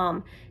single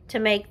mom to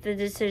make the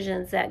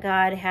decisions that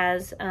God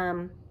has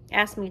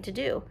asked me to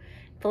do.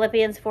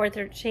 Philippians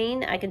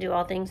 4:13, I can do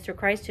all things through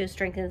Christ who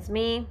strengthens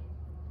me.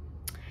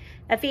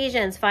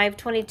 Ephesians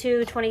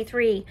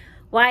 5:22-23,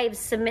 wives,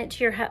 submit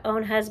to your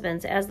own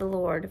husbands as the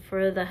Lord,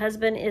 for the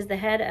husband is the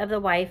head of the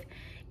wife,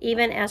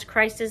 even as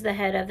Christ is the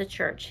head of the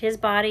church, his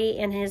body,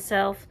 and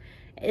himself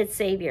its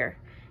Savior.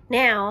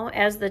 Now,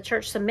 as the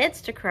church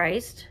submits to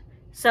Christ,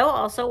 so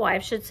also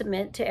wives should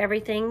submit to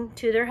everything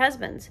to their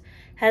husbands.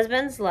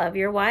 Husbands, love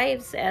your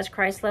wives as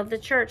Christ loved the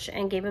church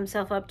and gave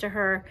himself up to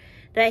her,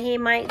 that he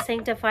might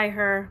sanctify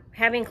her,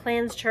 having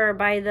cleansed her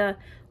by the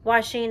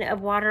washing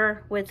of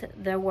water with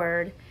the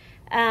word.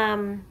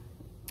 That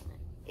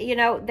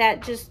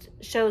just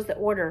shows the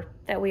order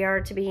that we are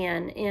to be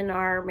in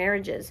our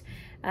marriages.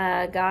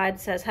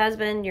 God says,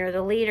 husband, you're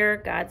the leader.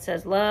 God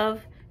says,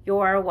 love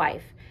your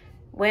wife.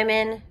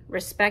 Women,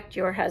 respect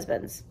your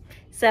husbands.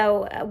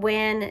 So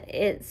when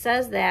it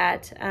says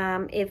that,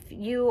 if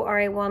you are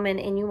a woman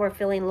and you are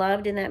feeling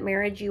loved in that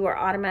marriage, you are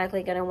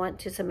automatically going to want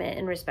to submit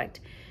and respect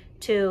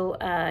to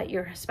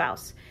your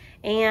spouse.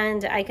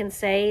 And I can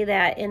say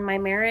that in my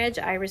marriage,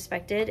 I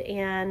respected,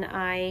 and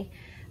I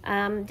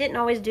didn't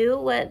always do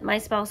what my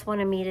spouse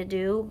wanted me to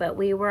do, but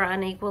we were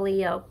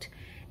unequally yoked.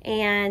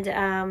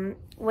 And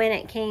when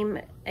it came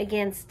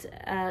against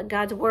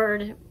God's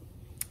word,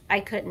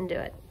 I couldn't do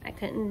it. I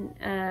couldn't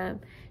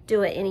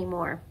do it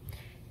anymore.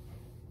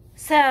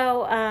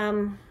 So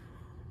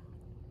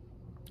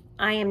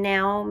I am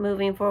now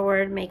moving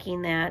forward,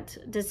 making that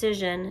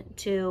decision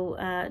to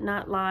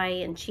not lie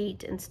and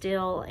cheat and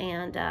steal,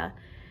 and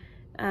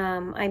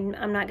I'm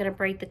not going to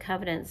break the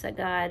covenants that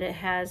God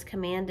has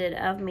commanded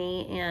of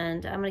me,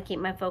 and I'm going to keep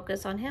my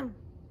focus on him.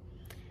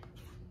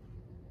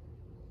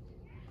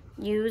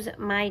 Use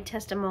my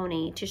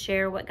testimony to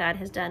share what God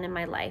has done in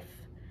my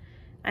life.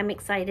 I'm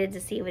excited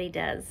to see what he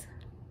does.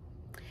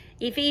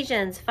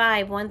 Ephesians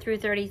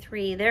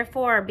 5:1-33,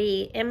 therefore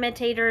be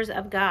imitators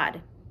of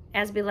God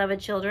as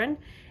beloved children,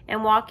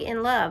 and walk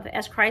in love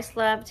as Christ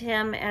loved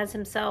him as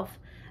himself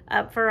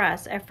up for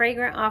us, a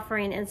fragrant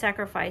offering and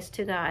sacrifice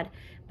to God.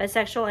 But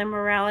sexual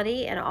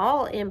immorality and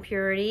all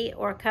impurity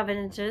or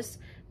covetousness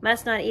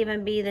must not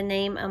even be the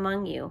name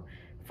among you,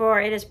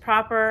 for it is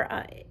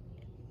proper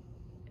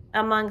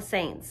among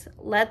saints.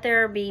 Let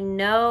there be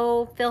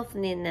no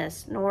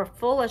filthiness, nor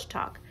foolish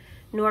talk,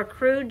 nor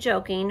crude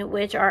joking,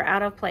 which are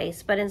out of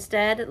place, but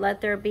instead let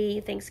there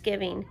be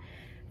thanksgiving.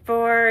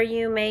 For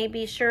you may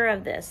be sure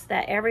of this,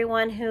 that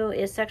everyone who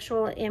is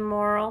sexually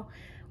immoral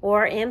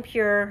or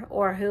impure,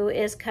 or who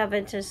is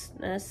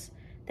covetousness,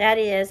 that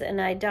is, an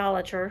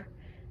idolater,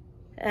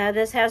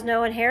 this has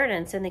no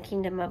inheritance in the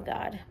kingdom of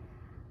God.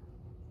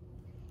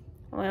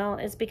 Well,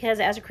 it's because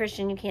as a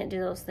Christian, you can't do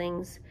those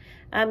things.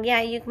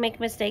 Yeah, you can make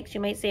mistakes. You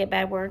might say a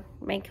bad word,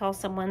 may call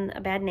someone a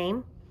bad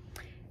name.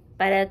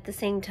 But at the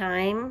same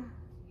time,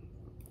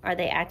 are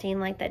they acting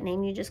like that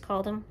name you just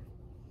called them?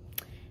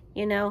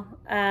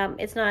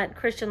 It's not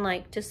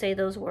Christian-like to say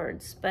those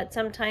words. But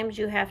sometimes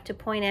you have to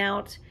point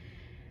out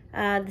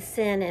the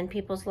sin in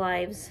people's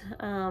lives.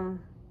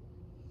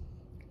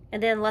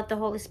 And then let the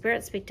Holy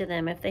Spirit speak to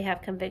them if they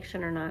have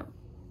conviction or not.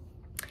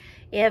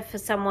 If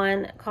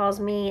someone calls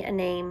me a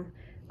name,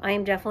 I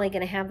am definitely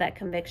going to have that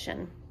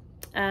conviction.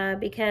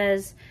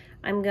 Because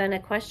I'm going to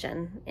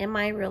question, am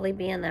I really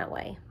being that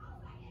way?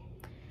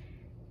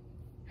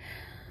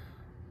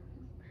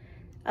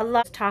 A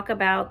lot of talk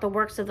about the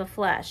works of the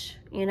flesh,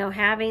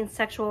 having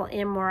sexual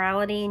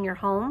immorality in your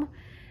home.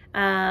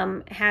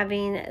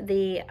 having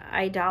the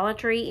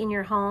idolatry in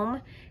your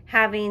home,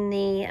 having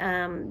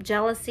the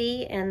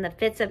jealousy and the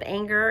fits of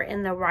anger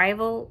and the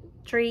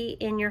rivalry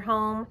in your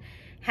home,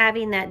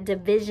 having that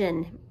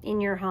division in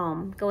your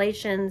home.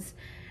 Galatians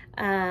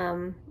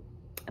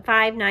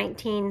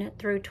 5:19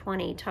 through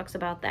 20 talks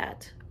about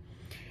that.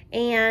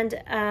 And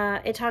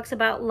it talks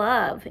about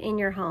love in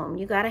your home.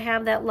 You got to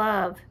have that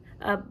love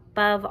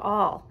above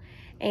all.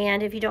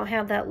 And if you don't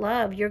have that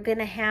love, you're going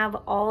to have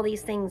all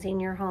these things in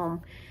your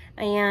home.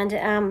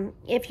 And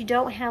if you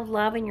don't have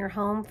love in your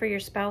home for your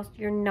spouse,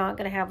 you're not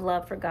going to have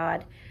love for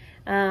God.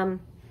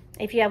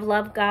 If you have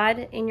love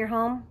God in your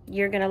home,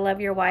 you're going to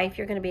love your wife.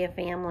 You're going to be a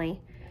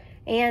family.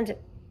 And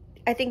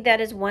I think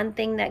that is one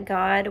thing that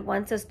God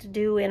wants us to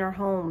do in our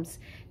homes,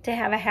 to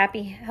have a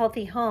happy,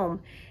 healthy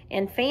home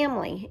and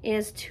family,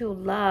 is to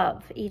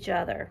love each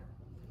other.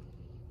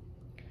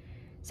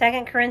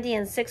 2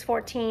 Corinthians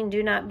 6:14,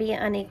 do not be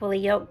unequally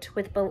yoked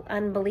with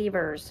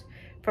unbelievers.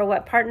 For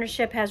what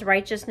partnership has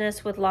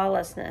righteousness with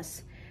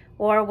lawlessness?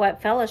 Or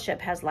what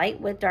fellowship has light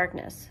with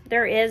darkness?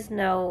 There is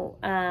no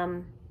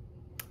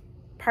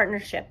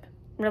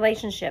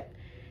relationship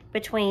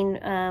between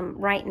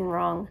right and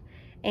wrong.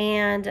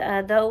 And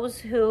those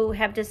who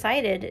have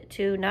decided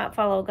to not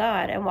follow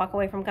God and walk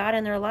away from God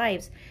in their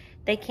lives,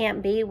 they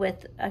can't be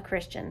with a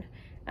Christian.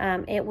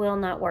 It will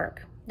not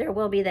work. There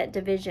will be that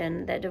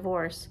division, that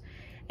divorce.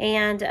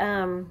 And,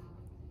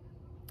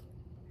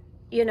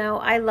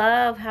 I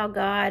love how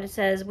God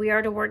says we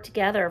are to work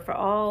together for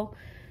all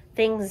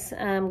things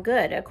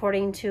good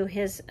according to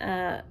his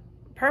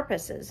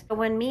purposes.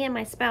 When me and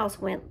my spouse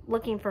went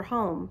looking for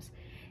homes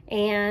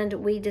and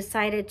we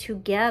decided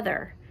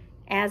together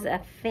as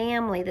a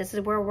family, this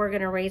is where we're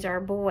going to raise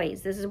our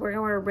boys. This is where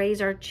we're going to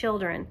raise our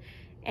children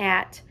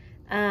at.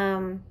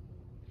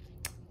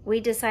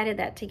 We decided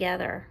that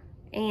together.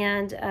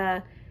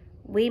 And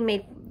we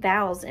made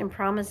vows and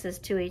promises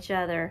to each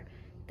other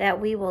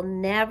that we will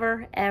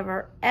never,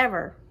 ever,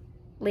 ever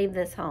leave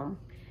this home.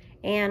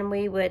 And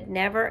we would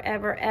never,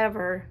 ever,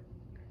 ever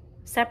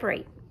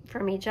separate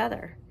from each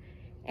other.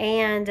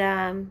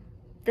 And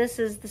this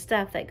is the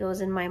stuff that goes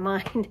in my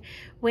mind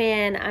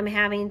when I'm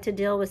having to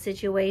deal with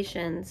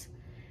situations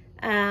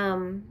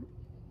in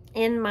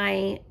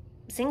my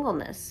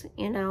singleness,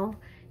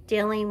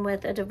 dealing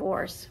with a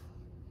divorce.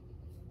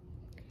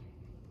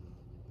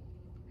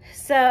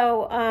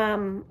 So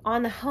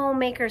on the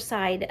homemaker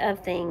side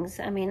of things,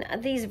 I mean,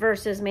 these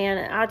verses,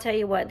 man, I'll tell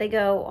you what, they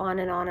go on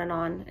and on and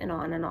on and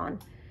on and on.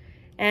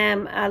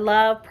 I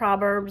love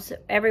Proverbs.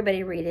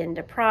 Everybody read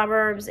into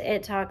Proverbs.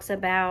 It talks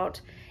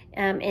about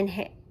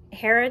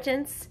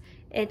inheritance.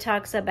 It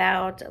talks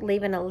about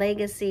leaving a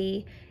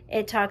legacy.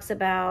 It talks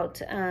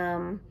about,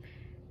 don't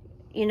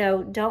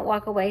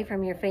walk away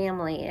from your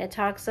family. It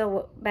talks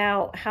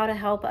about how to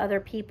help other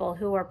people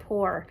who are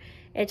poor.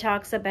 It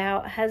talks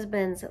about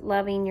husbands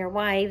loving your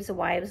wives,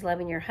 wives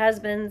loving your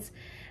husbands.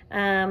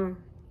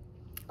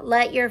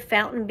 Let your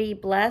fountain be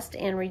blessed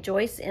and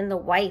rejoice in the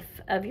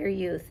wife of your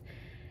youth.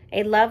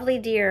 A lovely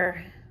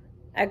deer,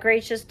 a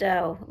gracious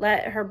doe.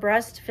 Let her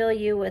breast fill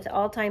you with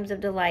all times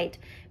of delight.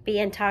 Be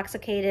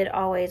intoxicated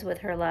always with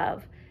her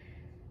love.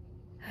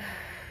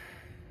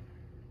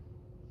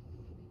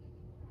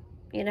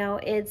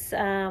 It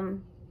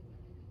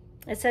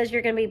says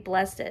you're going to be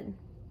blessed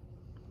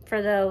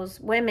for those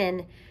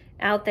women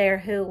out there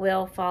who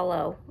will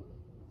follow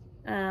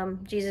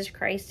Jesus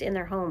Christ in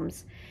their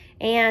homes.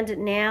 And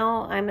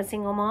now I'm a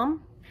single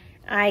mom.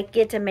 I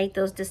get to make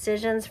those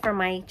decisions for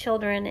my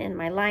children and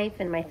my life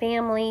and my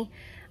family.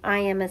 I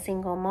am a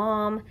single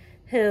mom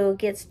who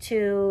gets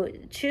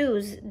to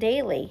choose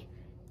daily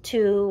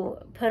to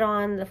put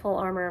on the full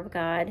armor of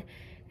God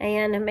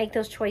and make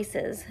those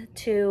choices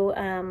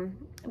to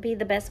be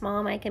the best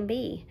mom I can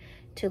be,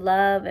 to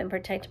love and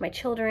protect my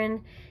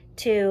children,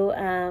 to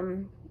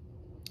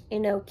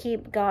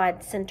keep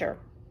God center,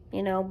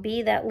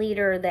 be that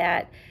leader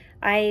that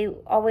I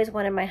always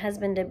wanted my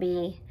husband to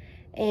be,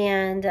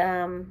 and,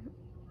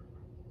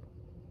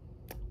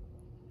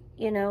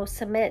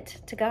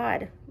 submit to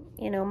God.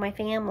 My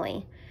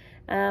family.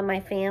 My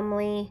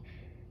family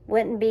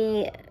wouldn't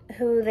be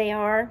who they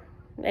are.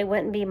 They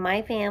wouldn't be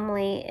my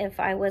family if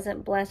I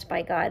wasn't blessed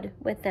by God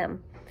with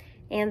them.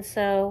 And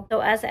so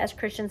us as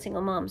Christian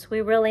single moms,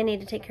 we really need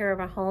to take care of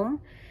our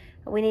home.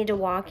 We need to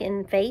walk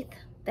in faith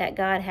that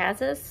God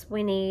has us.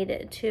 We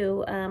need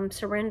to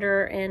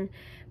surrender and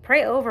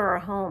pray over our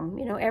home.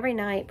 Every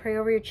night, pray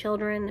over your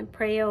children,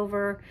 pray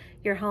over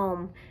your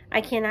home.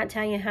 I cannot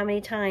tell you how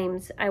many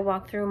times I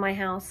walked through my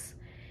house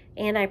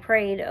and I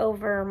prayed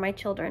over my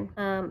children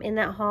in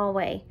that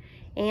hallway,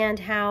 and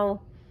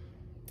how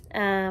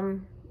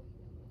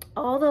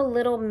all the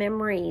little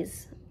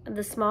memories,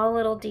 the small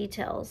little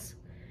details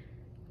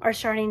are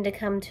starting to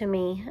come to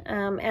me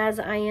as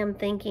I am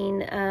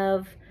thinking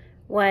of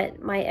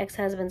what my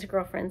ex-husband's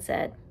girlfriend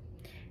said.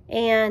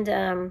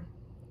 And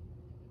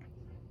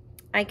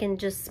I can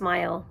just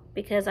smile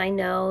because I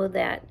know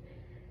that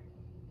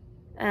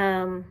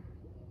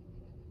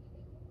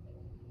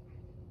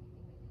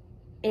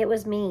it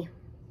was me.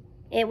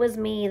 It was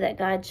me that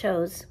God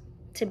chose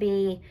to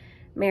be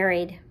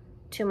married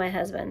to my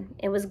husband.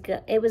 It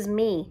was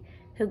me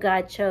who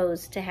God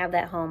chose to have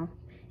that home.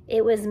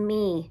 It was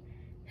me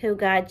who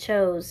God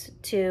chose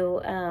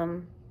to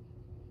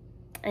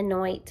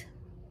anoint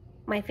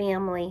my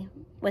family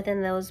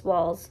within those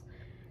walls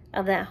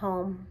of that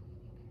home.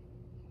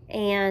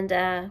 And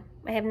I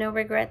have no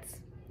regrets.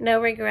 No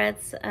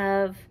regrets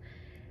of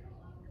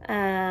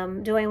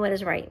doing what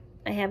is right.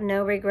 I have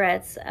no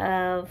regrets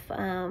of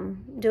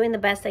doing the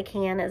best I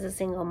can as a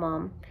single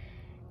mom.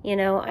 You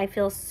know, I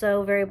feel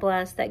so very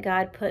blessed that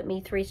God put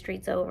me 3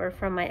 streets over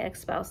from my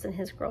ex-spouse and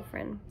his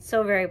girlfriend.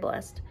 So very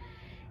blessed.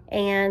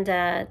 And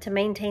to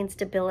maintain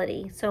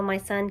stability so my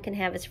son can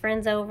have his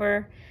friends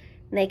over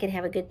and they can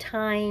have a good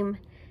time.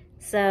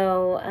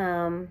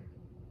 So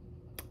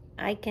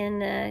I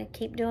can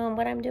keep doing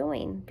what I'm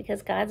doing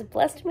because God's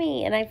blessed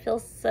me, and I feel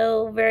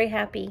so very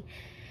happy.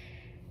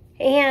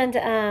 And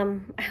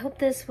I hope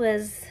this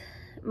was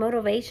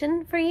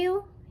motivation for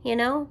you, you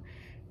know,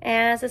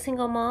 as a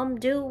single mom.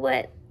 Do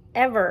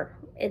whatever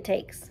it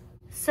takes.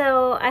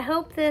 So I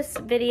hope this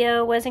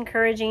video was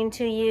encouraging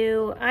to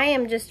you. I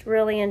am just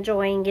really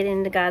enjoying getting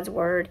into God's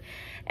Word.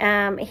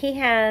 He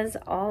has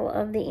all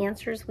of the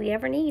answers we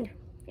ever need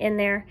in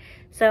there.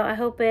 So I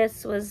hope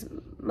this was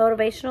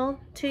motivational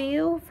to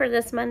you for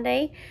this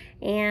Monday,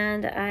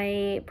 and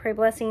I pray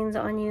blessings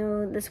on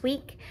you this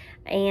week,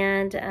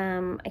 and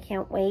I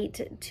can't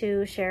wait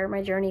to share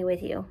my journey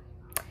with you.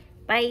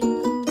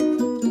 Bye.